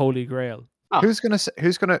is the Holy Grail. Oh. Who's gonna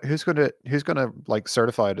like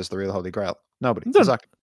certify it as the real Holy Grail? Nobody. Don't- Exactly.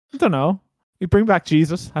 I don't know. You bring back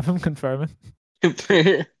Jesus, have him confirm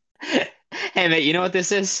it. Hey mate, you know what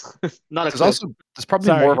this is? Not a There's clue. probably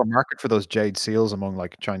more of Sorry. a market for those jade seals among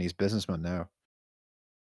like Chinese businessmen now.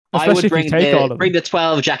 I Especially would if you bring take all of bring them. the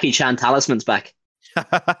 12 Jackie Chan talismans back.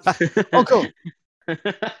 Oh, cool.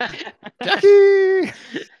 Jackie!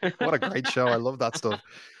 What a great show. I love that stuff.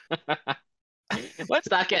 What's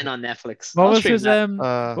that getting on Netflix? What I'll was stream his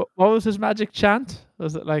that. what was his magic chant?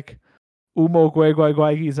 Was it like Umo Gui Gui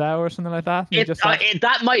Gui Gizao or something like that? And he just said,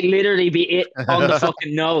 That might literally be it on the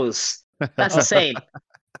fucking nose. That's insane.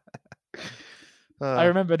 I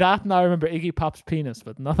remember that, and I remember Iggy Pop's penis,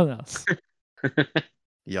 but nothing else.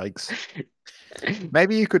 Yikes.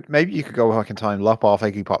 Maybe you could go back in time, lop off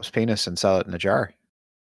Iggy Pop's penis and sell it in a jar.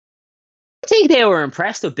 I think they were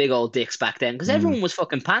impressed with big old dicks back then because Mm. everyone was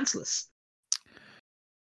fucking pantsless.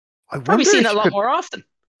 I Probably wonder seen if that a you lot could- more often.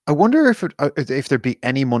 I wonder if there'd be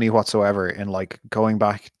any money whatsoever in like going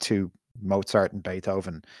back to Mozart and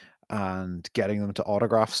Beethoven and getting them to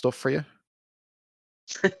autograph stuff for you.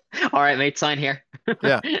 All right, mate, sign here.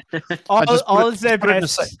 Yeah. All, just put it- all just the put it in a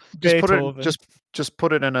best just Beethoven.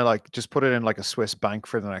 put it in like a Swiss bank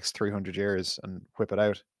for the next 300 years and whip it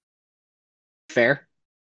out. Fair.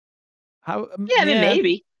 How, Yeah, I mean,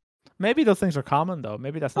 maybe. Maybe those things are common though.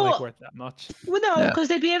 Maybe that's not like Well, worth that much. Well, no, Yeah. because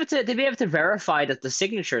they'd be able to verify that the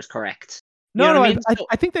signature is correct. You No, know no, what I mean? So-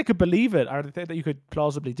 I think they could believe it, or they think that you could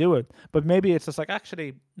plausibly do it. But maybe it's just like,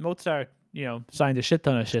 actually, Mozart, signed a shit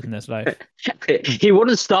ton of shit in his life. He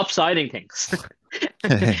wouldn't stop signing things.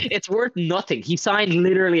 It's worth nothing. He signed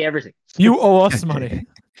literally everything. You owe us money.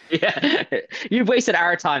 Yeah, you've wasted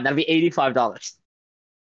our time. That'll be $85.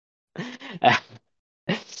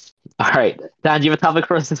 All right, Dan, do you have a topic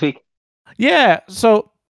for us this week? Yeah.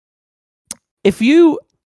 So, if you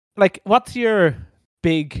what's your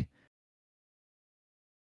big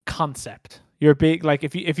concept? Your big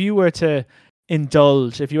if you were to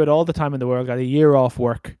indulge, if you had all the time in the world, got a year off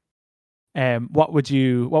work, what would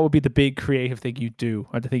be the big creative thing you'd do,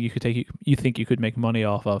 or the thing you think you could make money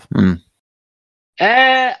off of?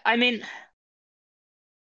 I mean,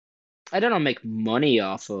 I don't know, make money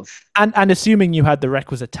off of. And assuming you had the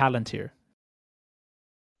requisite talent here.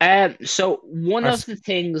 So one of the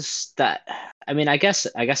things that I guess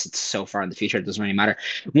it's so far in the future it doesn't really matter.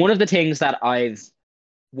 One of the things that I've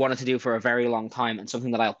wanted to do for a very long time, and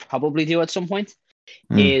something that I'll probably do at some point,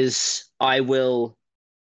 is I will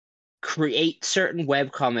create certain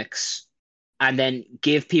webcomics and then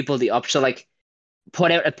give people the option, so like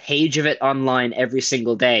put out a page of it online every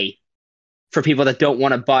single day for people that don't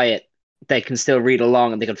want to buy it. They can still read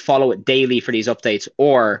along and they can follow it daily for these updates,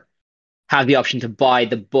 or have the option to buy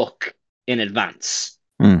the book in advance.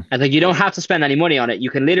 And like, you don't have to spend any money on it. You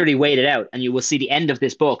can literally wait it out and you will see the end of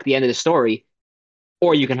this book, the end of the story,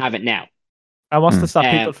 or you can have it now. And what's to stop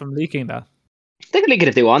people from leaking that? They can leak it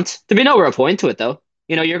if they want. There'd be no real point to it, though.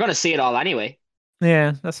 You're going to see it all anyway.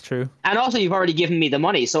 Yeah, that's true. And also, you've already given me the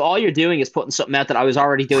money, so all you're doing is putting something out that I was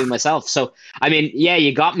already doing myself. So, I mean, yeah,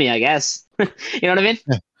 you got me, I guess. You know what I mean?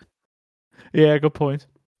 Yeah, good point.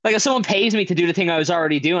 Like, if someone pays me to do the thing I was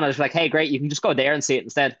already doing, I was like, hey, great, you can just go there and see it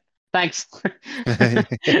instead. Thanks.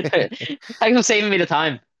 Thanks for saving me the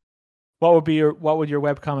time. What would your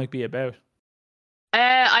webcomic be about?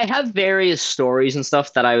 I have various stories and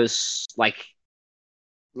stuff that I was like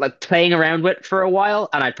playing around with for a while,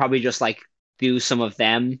 and I'd probably just do some of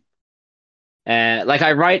them.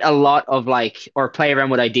 I write a lot of or play around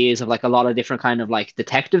with ideas of a lot of different kind of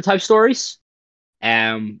detective type stories.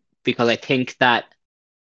 Because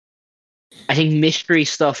I think mystery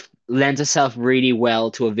stuff lends itself really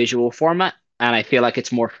well to a visual format, and I feel like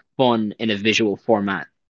it's more fun in a visual format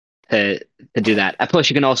to do that. And plus,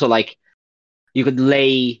 you can also you could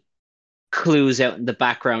lay clues out in the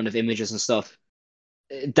background of images and stuff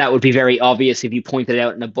that would be very obvious if you pointed it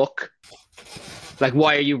out in a book. Like,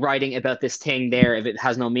 why are you writing about this thing there if it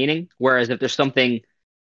has no meaning? Whereas if there's something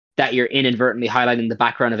that you're inadvertently highlighting in the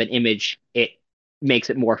background of an image, it makes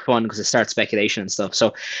it more fun because it starts speculation and stuff.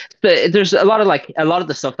 So there's a lot of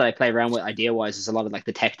the stuff that I play around with idea wise is a lot of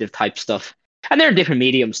detective type stuff. And there are different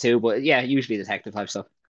mediums too, but yeah, usually detective type stuff.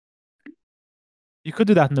 You could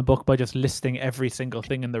do that in the book by just listing every single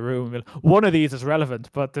thing in the room. One of these is relevant,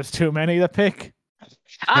 but there's too many to pick.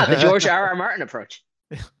 The George R.R. Martin approach.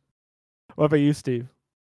 What about you, Steve?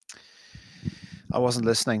 I wasn't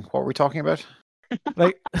listening. What were we talking about?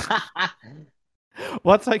 Like,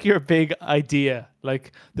 what's like your big idea?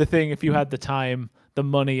 Like the thing, if you had the time, the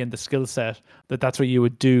money, and the skill set, that's what you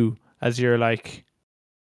would do as your like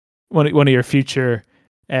one of your future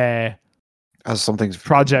As something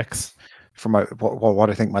projects. for my what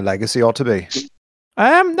I think my legacy ought to be.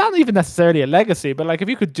 Not even necessarily a legacy, but like if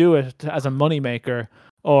you could do it as a moneymaker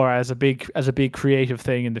or as a big creative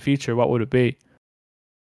thing in the future, what would it be?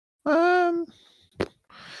 I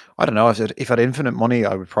don't know. If I had infinite money,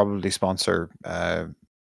 I would probably sponsor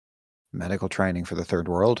medical training for the third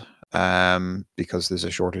world, because there's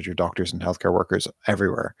a shortage of doctors and healthcare workers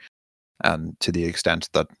everywhere, and to the extent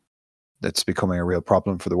that it's becoming a real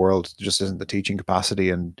problem for the world, there just isn't the teaching capacity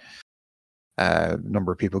and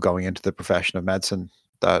number of people going into the profession of medicine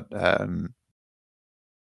that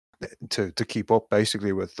to keep up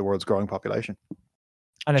basically with the world's growing population.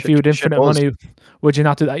 And if you had infinite money, would you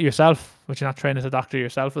not do that yourself? Would you not train as a doctor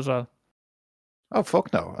yourself as well? Oh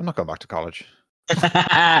fuck no! I'm not going back to college.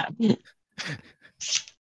 I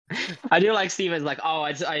do like Steven's like, oh,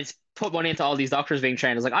 I put money into all these doctors being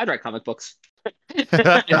trained. I was like, I'd write comic books.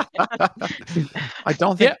 I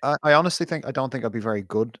don't think. Yeah. I honestly think I don't think I'd be very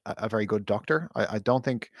good. A very good doctor. I don't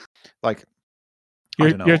think. Like,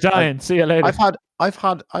 you're dying. See you later. I've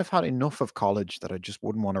had enough of college that I just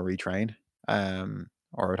wouldn't want to retrain.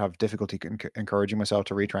 Or I'd have difficulty encouraging myself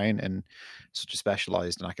to retrain in such a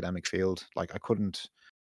specialized and academic field. Like I couldn't.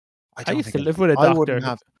 I used to live with a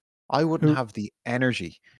doctor. I wouldn't have the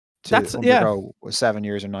energy to undergo 7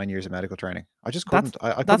 years or 9 years of medical training. I just couldn't.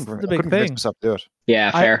 I couldn't convince myself to do it.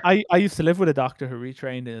 Yeah, fair. I used to live with a doctor who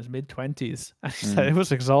retrained in his mid-20s, and he said it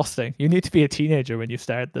was exhausting. You need to be a teenager when you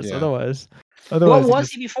start this, otherwise. What was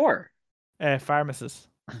he before? Pharmacist.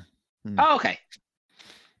 Oh, okay.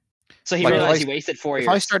 So he realized he wasted 4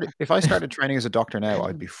 years. If I started training as a doctor now,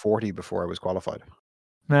 I'd be 40 before I was qualified.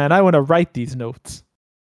 Man, I want to write these notes.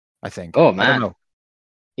 I think. Oh man. I don't know.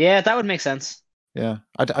 Yeah, that would make sense. Yeah,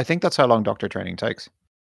 I think that's how long doctor training takes.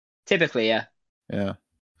 Typically, yeah. Yeah.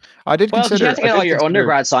 I did consider. You have to get all your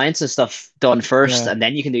undergrad science and stuff done first, and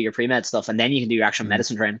then you can do your pre-med stuff, and then you can do your actual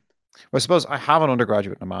medicine training. Well, I suppose I have an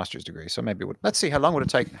undergraduate and a master's degree, so maybe let's see, how long would it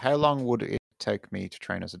take? How long would it take me to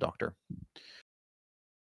train as a doctor?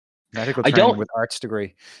 Medical training with arts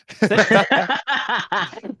degree.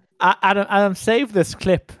 Adam, save this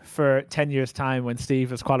clip for 10 years' time when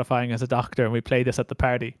Steve is qualifying as a doctor and we play this at the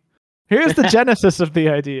party. Here's the genesis of the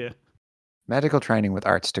idea. Medical training with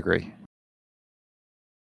arts degree.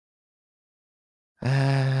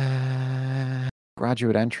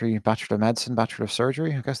 Graduate entry, Bachelor of Medicine, Bachelor of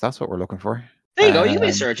Surgery. I guess that's what we're looking for. There you go. You can be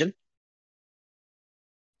a surgeon.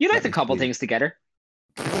 You like to couple things together.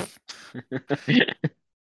 Who's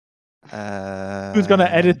going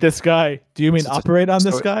to edit this guy? Do you mean operate on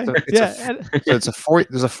this guy? There's a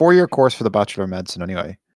 4-year course for the Bachelor of Medicine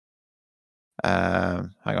anyway.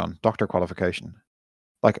 Hang on, doctor qualification.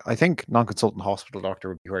 Like, I think non-consultant hospital doctor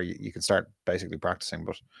would be where you can start basically practicing,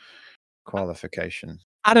 but qualification.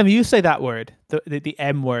 Adam, you say that word, the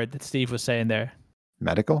M word that Steve was saying there.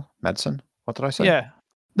 Medicine? What did I say? Yeah.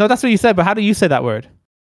 No, that's what you said, but how do you say that word?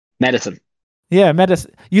 Medicine. Yeah,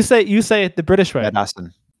 medicine. You say it the British way.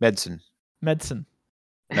 Medicine.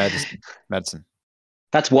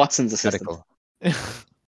 That's Watson's assistant. Medical.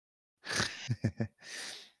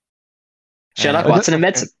 Sherlock Watson in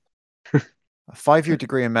medicine. A 5-year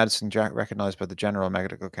degree in medicine recognised by the General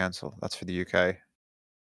Medical Council. That's for the UK.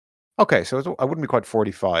 Okay, so I wouldn't be quite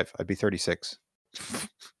 45. I'd be 36.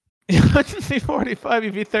 You wouldn't be 45.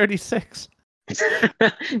 You'd be 36.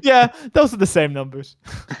 Yeah, those are the same numbers.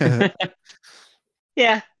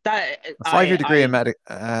 Yeah, that a 5-year degree in medic.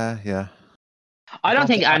 Yeah. I don't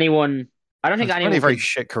think anyone. It's a very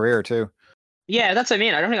shit career too. Yeah, that's what I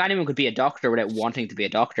mean. I don't think anyone could be a doctor without wanting to be a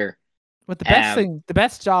doctor. But the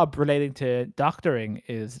best job relating to doctoring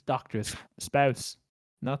is doctor's spouse.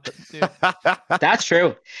 Not That's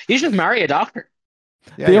true. You should just marry a doctor.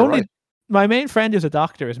 Yeah, my main friend who's a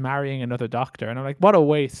doctor is marrying another doctor, and I'm like, what a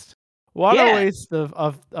waste! What a waste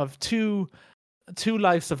of two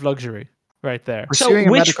lives of luxury right there. So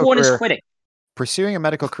which one is quitting? Pursuing a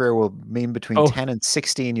medical career will mean between 10 and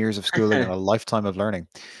 16 years of schooling and a lifetime of learning.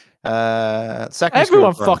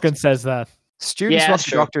 Everyone fucking says that. Students want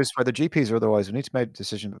to be doctors, whether GPs or otherwise, will need to make the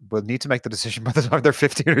decision by the time they're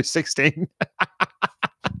 15 or 16.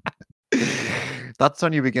 That's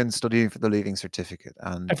when you begin studying for the leaving certificate.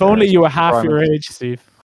 And if only you were half your age, Steve.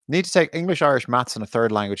 Need to take English, Irish, maths, and a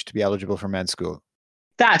third language to be eligible for men's school.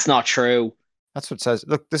 That's not true. That's what it says.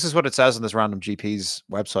 Look, this is what it says on this random GP's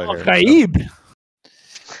website.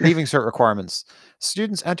 Leaving cert requirements.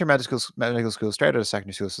 Students enter medical school straight out of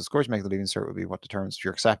secondary school, so the scores you make the leaving cert will be what determines if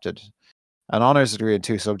you're accepted. An honors degree in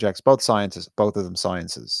 2 subjects, both of them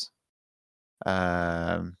sciences.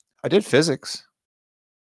 I did physics.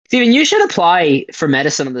 Steven, you should apply for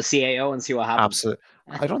medicine on the CAO and see what happens. Absolutely.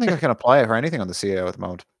 I don't think I can apply for anything on the CAO at the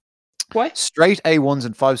moment. Why? Straight A1s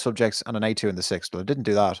in 5 subjects and an A2 in the 6, but I didn't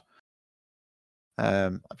do that.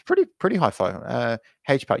 Pretty high five.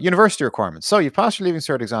 HPAT university requirements. So you passed your Leaving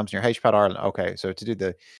Cert exams in your HPAT Ireland. Okay, so you have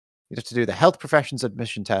to do the Health Professions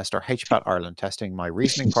Admission Test, or HPAT Ireland, testing my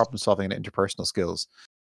reasoning, problem solving, and interpersonal skills.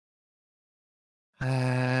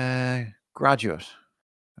 Graduate.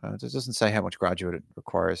 It doesn't say how much graduate it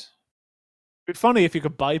requires. It'd be funny if you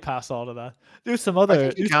could bypass all of that. Do some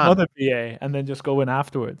other BA and then just go in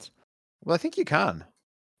afterwards. Well, I think you can.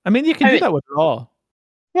 I mean, you can do that with law.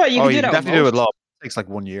 Well, you can definitely do it with law. It takes like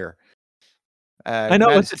 1 year. I know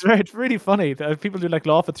it's really funny that people do like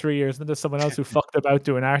law for 3 years, and then there's someone else who fucked about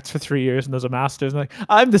doing arts for 3 years and does a master's, and like,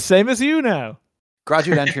 I'm the same as you now.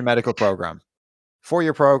 Graduate entry medical program.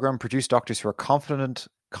 4-year program. Produce doctors who are confident,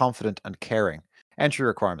 and caring. Entry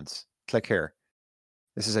requirements. Click here.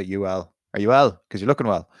 This is at UL. Are you UL? Because you're looking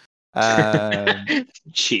well.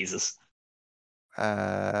 Jesus.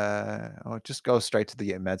 Just go straight to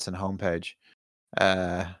the medicine homepage.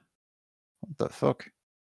 What the fuck?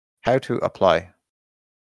 How to apply.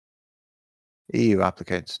 EU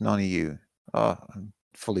applicants, non-EU. Oh, I'm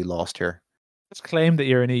fully lost here. Just claim that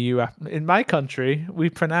you're an EU. In my country, we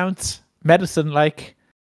pronounce medicine like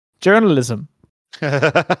journalism.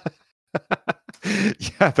 Yeah,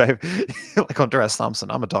 babe. Like Hunter S. Thompson.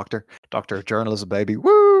 I'm a doctor. Doctor of journalism, baby.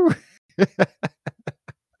 Woo!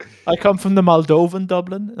 I come from the Moldovan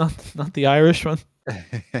Dublin, not the Irish one.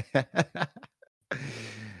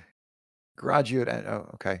 Graduate.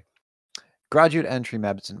 Okay. Graduate entry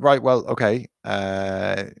medicine. Right. Well, okay.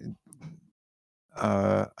 Actually,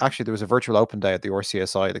 there was a virtual open day at the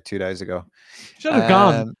RCSI like 2 days ago. Should have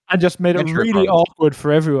gone and just made it really awkward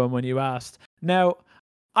for everyone when you asked. Now,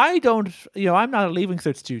 I don't, I'm not a Leaving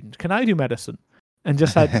Cert student. Can I do medicine? And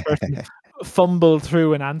just had the person fumble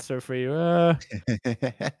through an answer for you.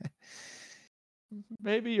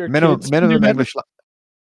 Maybe your minimum English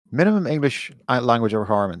language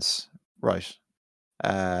requirements. Right.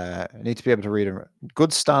 Need to be able to read in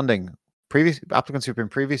good standing. Previous applicants who've been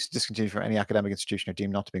previously discontinued from any academic institution are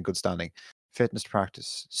deemed not to be in good standing. Fitness to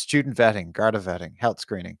practice, student vetting, Garda vetting, health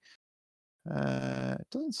screening. It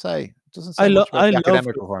doesn't say. I love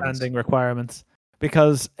academic standing requirements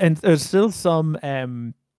because there's still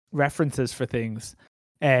some references for things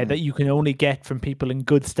that you can only get from people in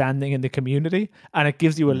good standing in the community, and it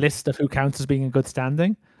gives you a list of who counts as being in good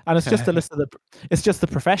standing. And it's just a list of it's just the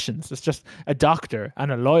professions. It's just a doctor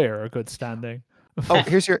and a lawyer are good standing. Oh,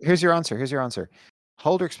 here's your answer.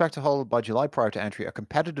 Hold or expect to hold by July prior to entry a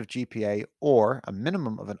competitive GPA or a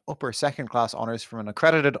minimum of an upper second class honours from an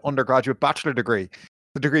accredited undergraduate bachelor degree.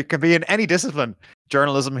 The degree can be in any discipline.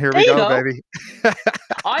 Journalism, here we go, baby.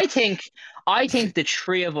 I think the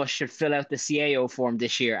 3 of us should fill out the CAO form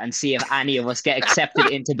this year and see if any of us get accepted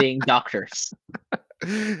into being doctors.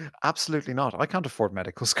 Absolutely not. I can't afford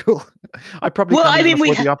medical school. I probably can't even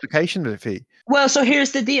afford the application fee. Well, so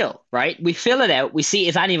here's the deal, right? We fill it out. We see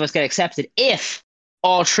if any of us get accepted. If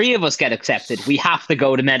all 3 of us get accepted, we have to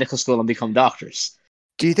go to medical school and become doctors.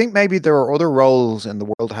 Do you think maybe there are other roles in the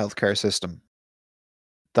world healthcare system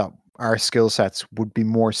that our skill sets would be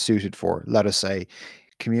more suited for? Let us say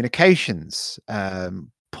communications,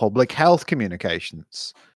 public health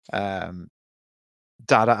communications, data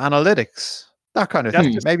analytics, that kind of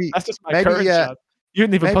thing. That's just my current job. You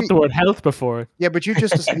didn't even put the word health before it. Yeah, but you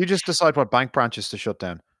just decide what bank branches to shut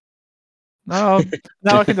down. No,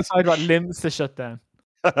 now I can decide what limbs to shut down.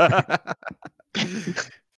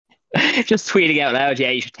 Just tweeting out loud,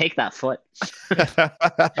 yeah, you should take that foot.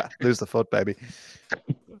 Lose the foot, baby.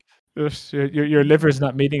 Your liver's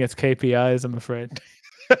not meeting its KPIs, I'm afraid.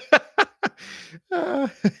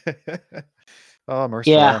 Oh,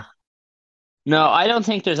 mercy. Yeah. No, I don't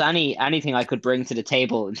think there's anything I could bring to the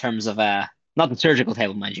table in terms of not the surgical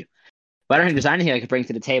table, mind you. But I don't think there's anything I could bring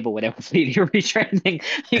to the table without completely retraining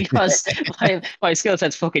because my skill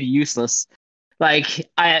set's fucking useless. Like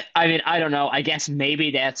I mean, I don't know. I guess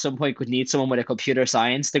maybe they at some point could need someone with a computer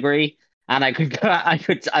science degree, and I could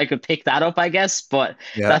pick that up, I guess. But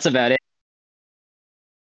that's about it.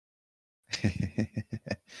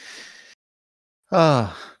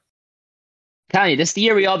 Oh. Telling you, this is the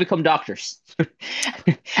year we all become doctors.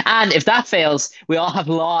 And if that fails, we all have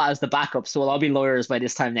law as the backup, so we'll all be lawyers by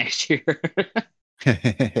this time next year.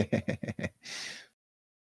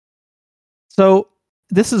 So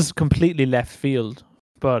this is completely left field,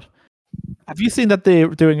 but have you seen that they're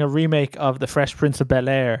doing a remake of The Fresh Prince of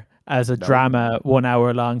Bel-Air as a No. drama 1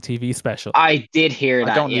 hour long TV special. I did hear I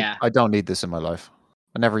that. don't Yeah. need. I don't need this in my life.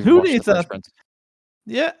 I never even Who watched The needs Fresh that? Prince.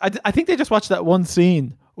 Yeah, I think they just watched that one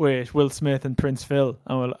scene with Will Smith and Prince Phil.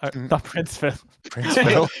 Oh, well, not Prince Phil. Prince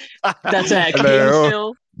Phil. That's Hello. King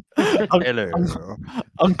Phil. Hello.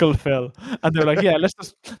 Uncle Phil. And they're like, yeah, let's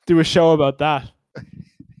just do a show about that.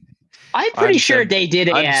 I'm pretty I'm sure send- they did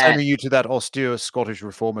I'm a. sending you to that austere Scottish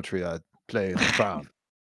reformatory I play in the crown.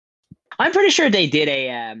 I'm pretty sure they did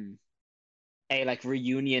a like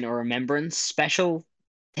reunion or remembrance special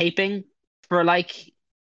taping for like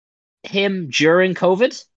him during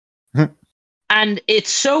COVID. And it's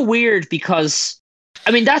so weird because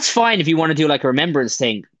I mean that's fine if you want to do like a remembrance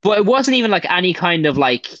thing, but it wasn't even like any kind of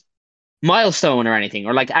like milestone or anything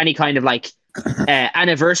or like any kind of like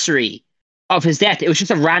anniversary of his death. It was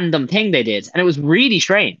just a random thing they did, and it was really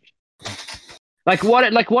strange. Like what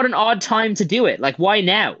an odd time to do it. Like why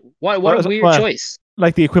now? What a weird choice.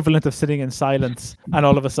 Like the equivalent of sitting in silence, and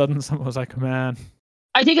all of a sudden someone was like, "Man."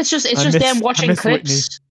 I think it's just them watching clips. Whitney.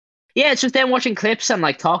 Yeah, it's just them watching clips and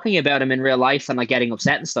like talking about him in real life and like getting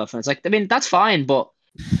upset and stuff. And it's like, I mean, that's fine, but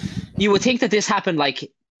you would think that this happened like,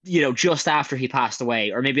 you know, just after he passed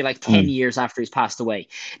away, or maybe like 10 years after he's passed away.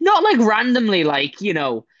 Not like randomly, like, you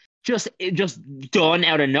know, just done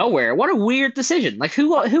out of nowhere. What a weird decision. Like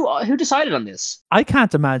who decided on this? I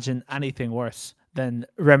can't imagine anything worse than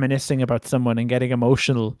reminiscing about someone and getting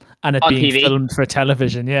emotional and it on being TV. filmed for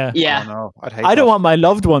television. Yeah. Yeah. Oh, no. I'd hate I don't that. want my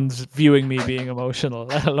loved ones viewing me being emotional,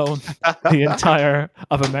 let alone the entire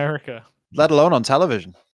of America. Let alone on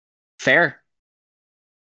television. Fair.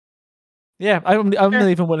 Yeah, I'm not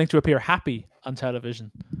even willing to appear happy on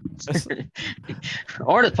television.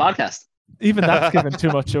 Or the podcast. Even that's given too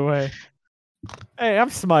much away. Hey, I'm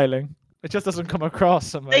smiling. It just doesn't come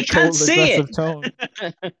across in my They can't cold, see aggressive it. tone.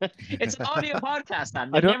 It's an audio podcast, man.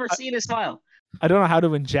 I They've don't- never seen a smile. I don't know how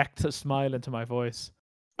to inject a smile into my voice.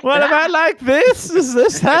 What about like this? Is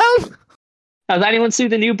this hell? Has anyone seen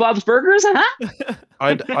the new Bob's Burgers? Huh?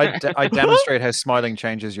 I demonstrate how smiling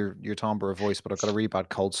changes your timbre of voice, but I've got a really bad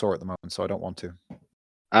cold sore at the moment, so I don't want to.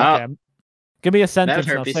 Okay. Give me a sentence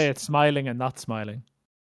and I'll herpes. say it's smiling and not smiling.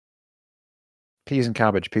 Peas and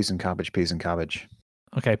cabbage, peas and cabbage, peas and cabbage.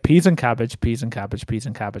 Okay, peas and cabbage, peas and cabbage, peas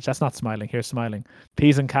and cabbage. That's not smiling. Here's smiling.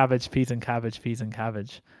 Peas and cabbage, peas and cabbage, peas and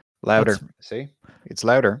cabbage. Louder. That's- See? It's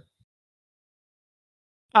louder.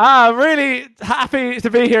 I'm really happy to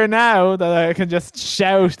be here now that I can just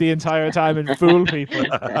shout the entire time and fool people.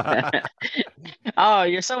 Oh,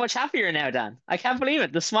 you're so much happier now, Dan. I can't believe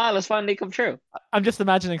it. The smile has finally come true. I'm just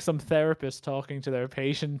imagining some therapist talking to their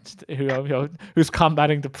patient who's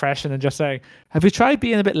combating depression and just saying, "Have you tried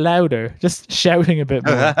being a bit louder? Just shouting a bit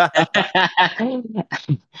more."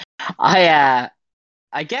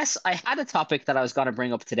 I guess I had a topic that I was going to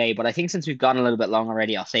bring up today, but I think since we've gone a little bit long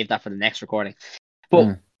already, I'll save that for the next recording.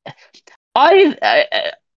 But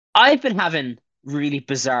I've been having really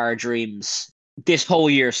bizarre dreams this whole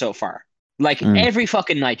year so far. Like every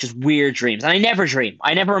fucking night, just weird dreams. And I never dream.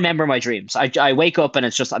 I never remember my dreams. I wake up and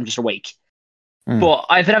I'm just awake. But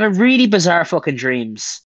I've been having really bizarre fucking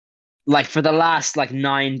dreams, like for the last like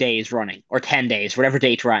 9 days running, or 10 days, whatever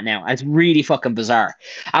date we're at now. And it's really fucking bizarre.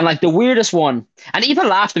 And like the weirdest one, and Eva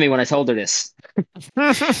laughed at me when I told her this.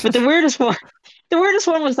 But the weirdest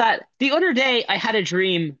one was that the other day I had a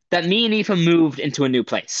dream that me and Eva moved into a new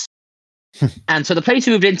place. And so the place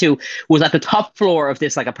we moved into was at the top floor of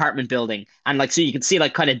this like apartment building, and like so you could see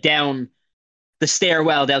like kind of down the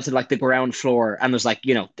stairwell down to like the ground floor, and there's like,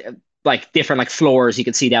 you know, like different like floors you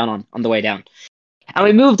could see down on the way down. And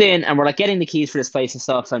we moved in and we're like getting the keys for this place and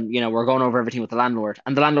stuff, and you know, we're going over everything with the landlord,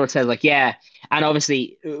 and the landlord says like, yeah, and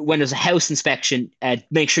obviously when there's a house inspection,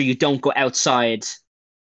 make sure you don't go outside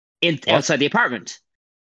outside the apartment.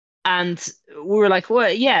 And we were like,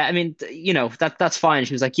 well, yeah, I mean, you know, that's fine.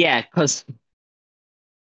 She was like, yeah, because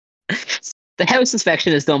the house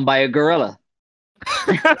inspection is done by a gorilla.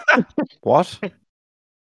 What?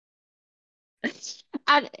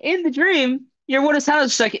 And in the dream, your one is telling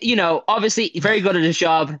us, like, you know, obviously very good at his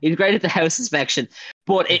job. He's great at the house inspection,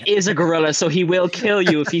 but it is a gorilla, so he will kill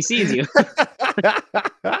you if he sees you.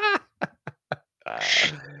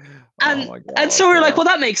 And, Oh my God, and so we're like, well,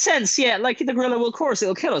 that makes sense. Yeah, like the gorilla will, of course,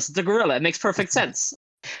 it'll kill us. It's a gorilla. It makes perfect sense.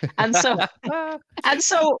 And so I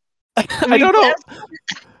don't know.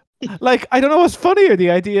 Like, I don't know what's funnier, the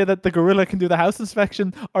idea that the gorilla can do the house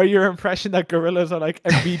inspection, or your impression that gorillas are like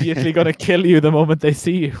immediately going to kill you the moment they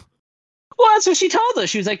see you. Well, that's what she told us.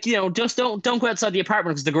 She was like, you know, just don't go outside the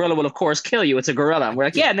apartment because the gorilla will, of course, kill you. It's a gorilla. And we're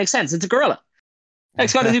like, yeah, it makes sense. It's a gorilla.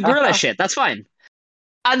 It's got to do gorilla shit. That's fine.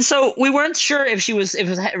 And so we weren't sure if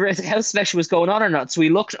the house inspection was going on or not. So we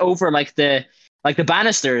looked over like the like the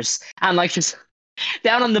banisters, and like just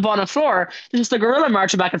down on the bottom floor, there's just a gorilla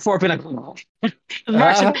marching back and forth, being like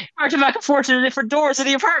marching back and forth to the different doors of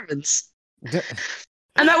the apartments.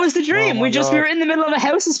 And that was the dream. Oh we my were in the middle of a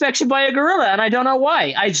house inspection by a gorilla, and I don't know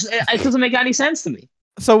why. It doesn't make any sense to me.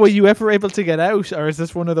 So were you ever able to get out, or is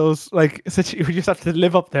this one of those like you just have to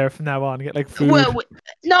live up there from now on and get like food? Well,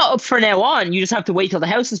 no, for now on, you just have to wait till the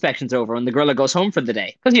house inspection's over and the gorilla goes home for the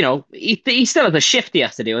day, because he still has a shift he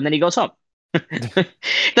has to do, and then he goes home.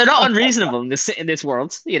 They're not unreasonable in this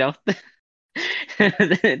world, They'll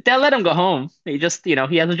let him go home. He just, he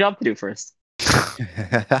has a job to do first.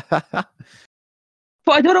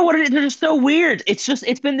 But I don't know what it is. They're just so weird.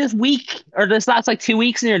 It's been this week, or this last like 2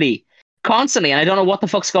 weeks nearly, constantly, and I don't know what the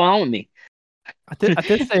fuck's going on with me. At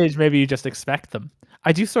this stage, maybe you just expect them.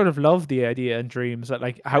 I do sort of love the idea in dreams that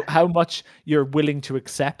like how much you're willing to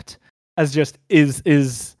accept as just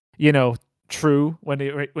is true when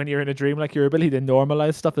you're in a dream. Like your ability to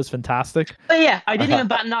normalize stuff is fantastic. But yeah, I didn't even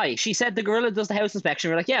bat an eye. She said the gorilla does the house inspection.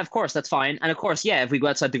 We're like, yeah, of course, that's fine. And of course, yeah, if we go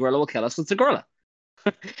outside, the gorilla will kill us. It's a gorilla.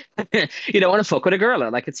 You don't want to fuck with a gorilla.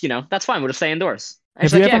 Like it's that's fine. We'll just stay indoors. And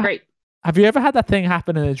she's like, yeah, great. Have you ever had that thing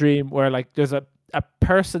happen in a dream where like there's a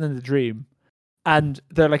person in the dream and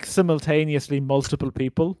they're like simultaneously multiple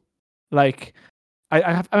people? Like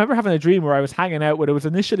I remember having a dream where I was hanging out with, it was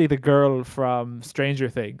initially the girl from Stranger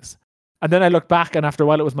Things, and then I looked back and after a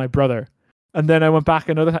while it was my brother, and then I went back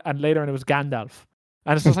and later and it was Gandalf,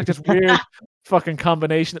 and it's just like this weird fucking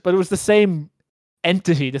combination, but it was the same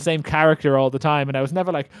entity, the same character all the time, and I was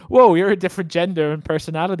never like, whoa, you're a different gender and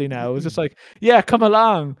personality now. It was just like, yeah, come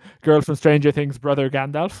along, girl from Stranger Things, brother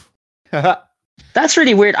Gandalf. That's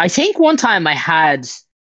really weird. I think one time I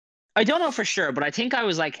don't know for sure, but I think I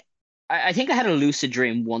was like, I think I had a lucid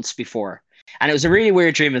dream once before, and it was a really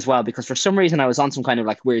weird dream as well, because for some reason I was on some kind of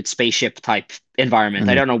like weird spaceship type environment.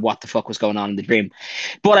 I don't know what the fuck was going on in the dream,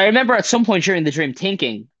 but I remember at some point during the dream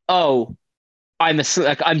thinking, oh, I'm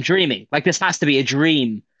dreaming. Like this has to be a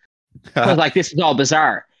dream. Like this is all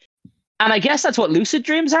bizarre. And I guess that's what lucid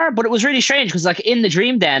dreams are. But it was really strange because like in the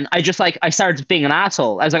dream, then I started being an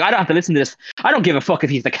asshole. I was like, I don't have to listen to this. I don't give a fuck if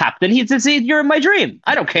he's the captain. You're in my dream.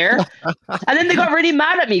 I don't care. And then they got really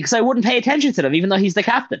mad at me because I wouldn't pay attention to them, even though he's the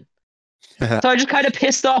captain. So I just kind of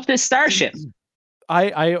pissed off this starship.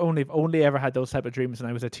 I only ever had those type of dreams when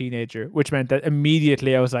I was a teenager, which meant that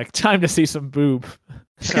immediately I was like, time to see some boob.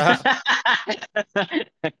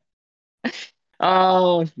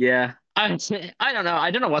 Oh yeah, I don't know.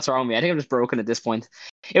 I don't know what's wrong with me. I think I'm just broken at this point.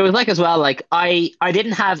 It was like as well, like I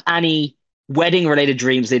didn't have any wedding related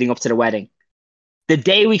dreams leading up to the wedding. The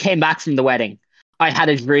day we came back from the wedding, I had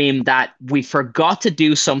a dream that we forgot to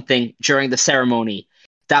do something during the ceremony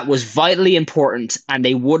that was vitally important, and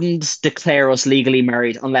they wouldn't declare us legally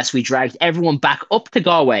married unless we dragged everyone back up to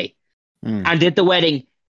Galway and did the wedding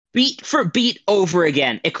beat for beat over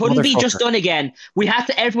again. It couldn't be just done again. We had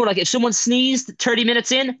to, everyone, like if someone sneezed 30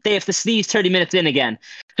 minutes in, they have to sneeze 30 minutes in again.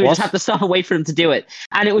 So we just have to stop and wait for them to do it.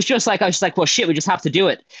 And it was just like, I was just like, well, shit, we just have to do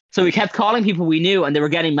it. So we kept calling people we knew, and they were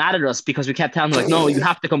getting mad at us because we kept telling them like, no, you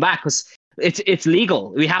have to come back because it's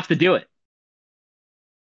legal. We have to do it.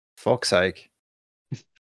 Fuck's sake.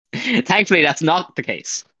 Thankfully, that's not the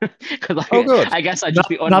case. Because good. I guess I'd just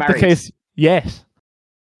be unmarried. Not the case yet.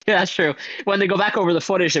 Yeah, that's true. When they go back over the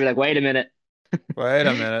footage, they'll be like, wait a minute. Wait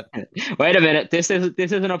a minute. Wait a minute. This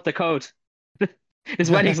isn't up to code. This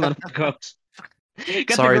wedding's not up to code.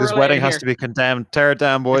 Sorry, this wedding has to be condemned. Tear it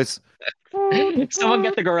down, boys. Someone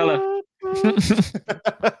get the gorilla.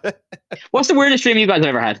 What's the weirdest dream you guys have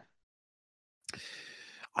ever had?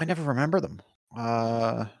 I never remember them.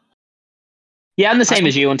 Yeah, I'm the same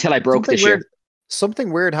as you until I broke this year.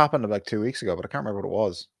 Something weird happened like 2 weeks ago, but I can't remember what it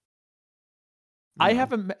was. I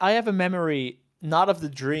have a memory not of the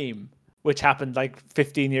dream, which happened like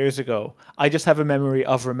 15 years ago. I just have a memory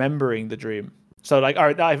of remembering the dream. So like,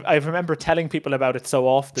 I remember telling people about it so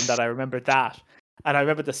often that I remembered that, and I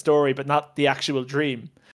remember the story, but not the actual dream.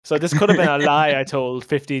 So this could have been a lie I told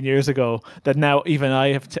 15 years ago that now even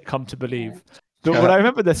I have come to believe. But what I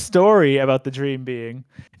remember the story about the dream being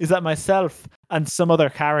is that myself and some other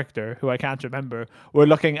character who I can't remember were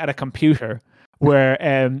looking at a computer where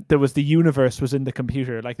there was the universe was in the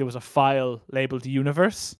computer. Like there was a file labeled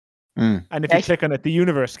universe. And if you click on it, the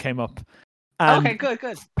universe came up. And okay,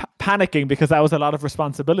 good. Panicking because that was a lot of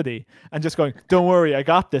responsibility and just going, don't worry, I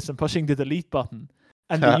got this, and pushing the delete button.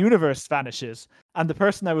 And the universe vanishes. And the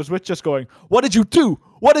person I was with just going, what did you do?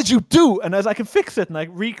 What did you do? And as I can fix it, and I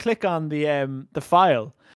re-click on the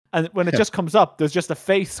file. And when it just comes up, there's just a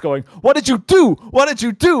face going, what did you do? What did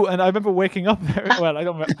you do? And I remember waking up very well.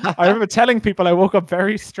 I remember telling people I woke up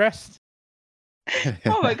very stressed.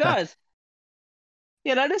 Oh my God.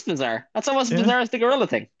 Yeah, that is bizarre. That's almost as Yeah. bizarre as the gorilla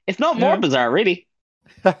thing. If not more Yeah. bizarre, really.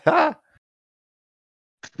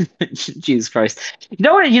 Jesus Christ.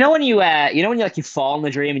 When you like you fall in a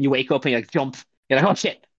dream and you wake up and you like jump. You're like, oh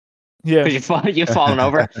shit. Yeah. Because you've fallen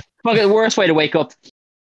over. Fucking the worst way to wake up.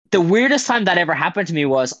 The weirdest time that ever happened to me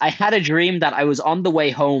was I had a dream that I was on the way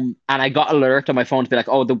home and I got alert on my phone to be like,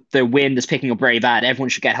 oh, the wind is picking up very bad. Everyone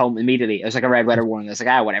should get home immediately. It was like a red weather warning. I was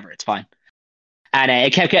like, whatever, it's fine. And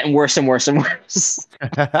it kept getting worse and worse and worse.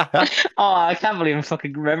 Oh, I can't believe I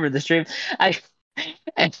fucking remember this dream. And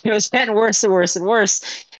it was getting worse and worse and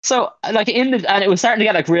worse. So like and it was starting to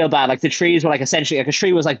get like real bad. Like the trees were like essentially like a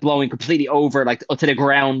tree was like blowing completely over like up to the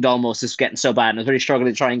ground almost. It's getting so bad. And I was really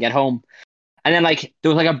struggling to try and get home. And then like there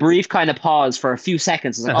was like a brief kind of pause for a few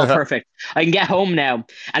seconds. I was like, oh, perfect. I can get home now.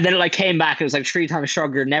 And then it like came back. It was like 3 times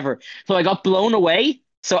stronger than ever. So I got blown away.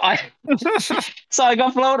 So I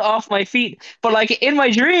got blown off my feet. But like in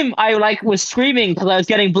my dream, I like was screaming because I was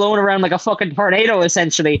getting blown around like a fucking tornado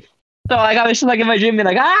essentially. So like I was just like in my dream being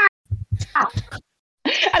like, ah!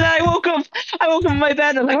 And then I woke up in my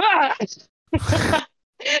bed and I was like, ah!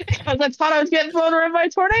 I thought I was getting blown around by a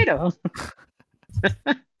tornado.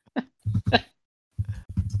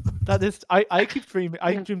 That is, I keep dreaming.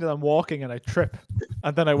 I dream that I'm walking and I trip,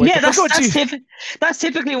 and then I wake up. That's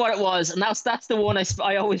typically what it was, and that's the one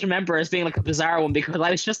I always remember as being like a bizarre one because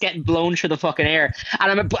I was just getting blown through the fucking air,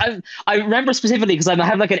 and I remember specifically because I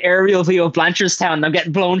have like an aerial view of Blanchardstown, and I'm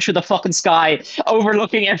getting blown through the fucking sky,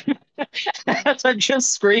 overlooking everything. So I'm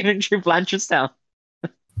just screaming through Blanchardstown.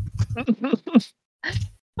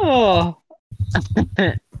 Oh,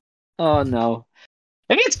 oh no.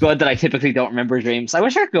 Maybe it's good that I typically don't remember dreams. I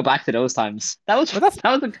wish I could go back to those times. That was a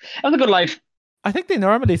good life. I think they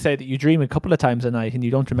normally say that you dream a couple of times a night and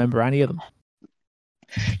you don't remember any of them.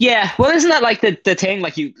 Yeah, well, isn't that like the thing?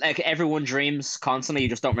 Like everyone dreams constantly, you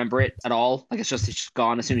just don't remember it at all. Like it's just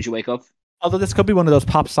gone as soon as you wake up. Although this could be one of those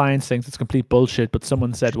pop science things. It's complete bullshit, but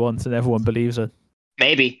someone said once and everyone believes it.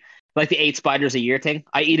 Maybe like the 8 spiders a year thing.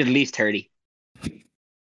 I eat at least 30.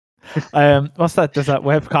 What's that? There's that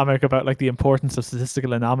webcomic about like the importance of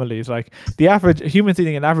statistical anomalies. Like the average humans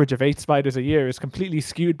eating an average of 8 spiders a year is completely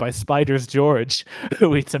skewed by Spiders George,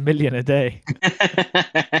 who eats 1 million a day.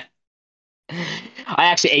 I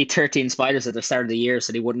actually ate 13 spiders at the start of the year,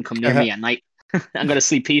 so they wouldn't come near me at night. I'm gonna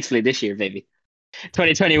sleep peacefully this year, baby.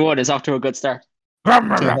 2021 is off to a good start.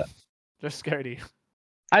 They're scaredy.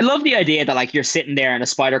 I love the idea that like you're sitting there and a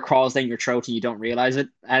spider crawls down your throat and you don't realize it.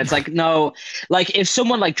 And it's like, no, like if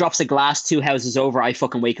someone like drops a glass 2 houses over, I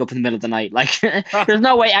fucking wake up in the middle of the night. Like there's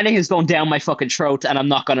no way anything's going down my fucking throat and I'm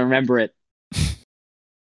not going to remember it.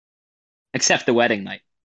 Except the wedding night.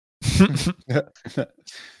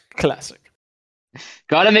 Classic.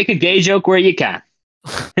 Gotta make a gay joke where you can.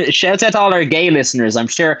 Shout out to all our gay listeners. I'm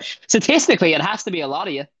sure statistically it has to be a lot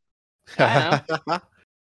of you. I don't know.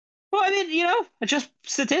 Well, I mean, just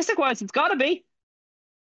statistic-wise, it's got to be.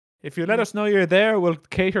 If you let us know you're there, we'll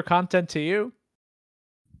cater content to you.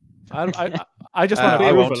 I just want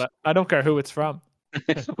approval. I don't care who it's from.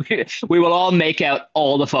 We will all make out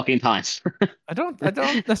all the fucking times. I don't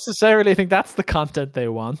necessarily think that's the content they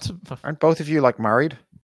want. Aren't both of you like married?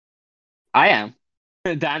 I am.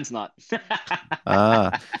 Dan's not.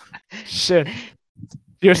 Shit.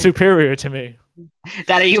 You're superior to me.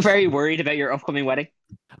 Dan, are you very worried about your upcoming wedding?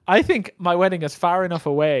 I think my wedding is far enough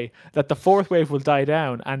away that the 4th wave will die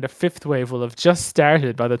down and the 5th wave will have just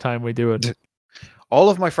started by the time we do it. All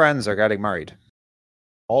of my friends are getting married.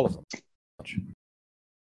 All of them.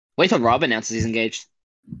 Wait till Rob announces he's engaged.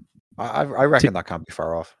 I reckon that can't be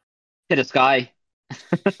far off. To the sky.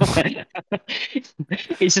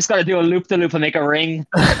 He's just got to do a loop-the-loop and make a ring.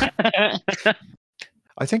 I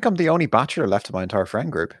think I'm the only bachelor left in my entire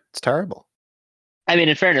friend group. It's terrible. I mean,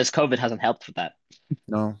 in fairness, COVID hasn't helped with that.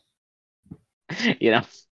 No.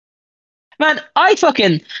 Man, by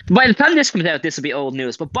the time this comes out, this will be old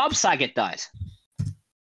news, but Bob Saget died.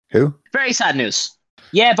 Who? Very sad news.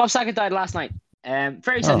 Yeah, Bob Saget died last night.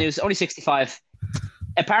 Very sad news, only 65.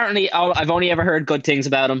 Apparently, I've only ever heard good things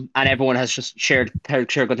about him, and everyone has just shared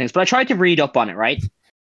good things, but I tried to read up on it, right?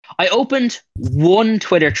 I opened one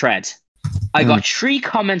Twitter thread. I got 3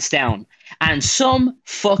 comments down, and some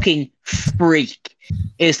fucking freak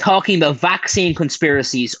is talking about vaccine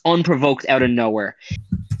conspiracies unprovoked out of nowhere.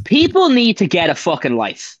 People need to get a fucking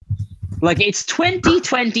life. Like, it's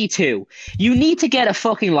 2022. You need to get a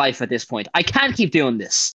fucking life at this point. I can't keep doing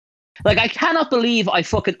this. Like, I cannot believe I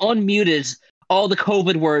fucking unmuted all the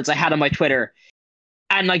COVID words I had on my Twitter.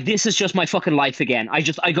 And, like, this is just my fucking life again.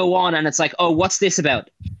 I go on and it's like, oh, what's this about?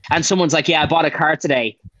 And someone's like, yeah, I bought a car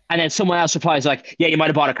today. And then someone else replies like, yeah, you might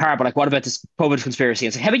have bought a car, but like, what about this COVID conspiracy?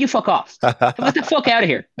 It's like, how about you fuck off? Get the fuck out of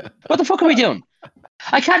here. What the fuck are we doing?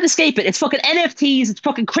 I can't escape it. It's fucking NFTs. It's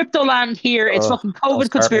fucking crypto land here. It's fucking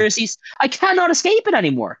COVID conspiracies. I cannot escape it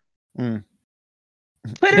anymore.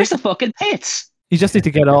 Twitter's the fucking pits. You just need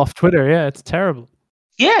to get off Twitter. Yeah, it's terrible.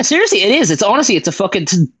 Yeah, seriously, it is. It's honestly, it's a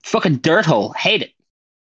fucking dirt hole. Hate it.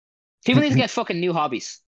 People need to get fucking new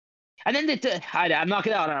hobbies. And then I'm not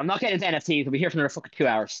getting into NFTs. We'll be here for another fucking 2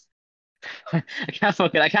 hours. I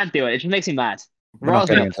can't do it. It just makes me mad. We're not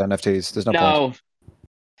getting into NFTs. There's no point.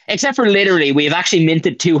 Except for literally, we've actually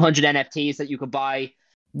minted 200 NFTs that you could buy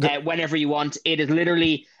whenever you want. It is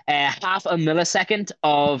literally half a millisecond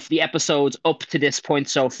of the episodes up to this point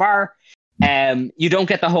so far. You don't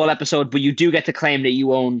get the whole episode, but you do get to claim that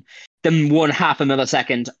you own the 1/2 a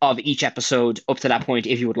millisecond of each episode up to that point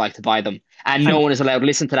if you would like to buy them. And no one is allowed to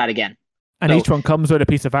listen to that again. And each one comes with a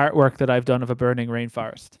piece of artwork that I've done of a burning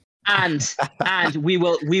rainforest. And we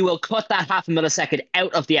will cut that 1/2 a millisecond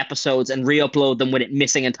out of the episodes and re-upload them with it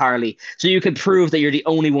missing entirely, so you can prove that you're the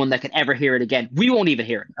only one that can ever hear it again. We won't even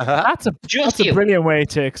hear it. That's a brilliant way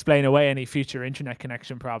to explain away any future internet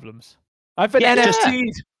connection problems. I've been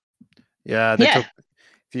NFT'd. Yeah, they took.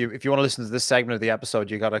 If you want to listen to this segment of the episode,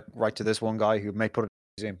 you got to write to this one guy who may put it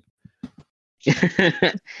in the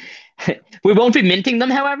museum. We won't be minting them,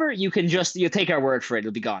 however. You take our word for it;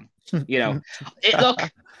 it'll be gone. You know,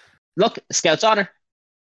 look, Scout's honor.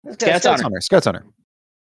 Scout's honor.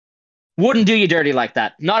 Wouldn't do you dirty like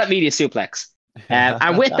that. Not at Media Suplex.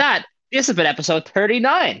 And with that, this has been episode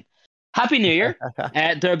 39. Happy New Year.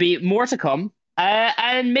 There'll be more to come,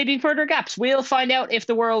 and maybe further gaps. We'll find out if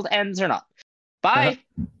the world ends or not. Bye.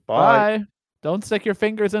 Bye. Don't stick your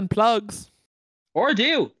fingers in plugs. Or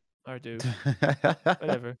do.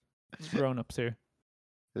 Whatever. Grown-ups here.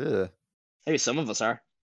 Ugh. Maybe some of us are.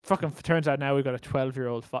 Fucking turns out now we've got a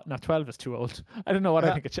 12-year-old. Not 12 is too old. I don't know what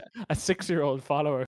I think. A 6-year-old follower.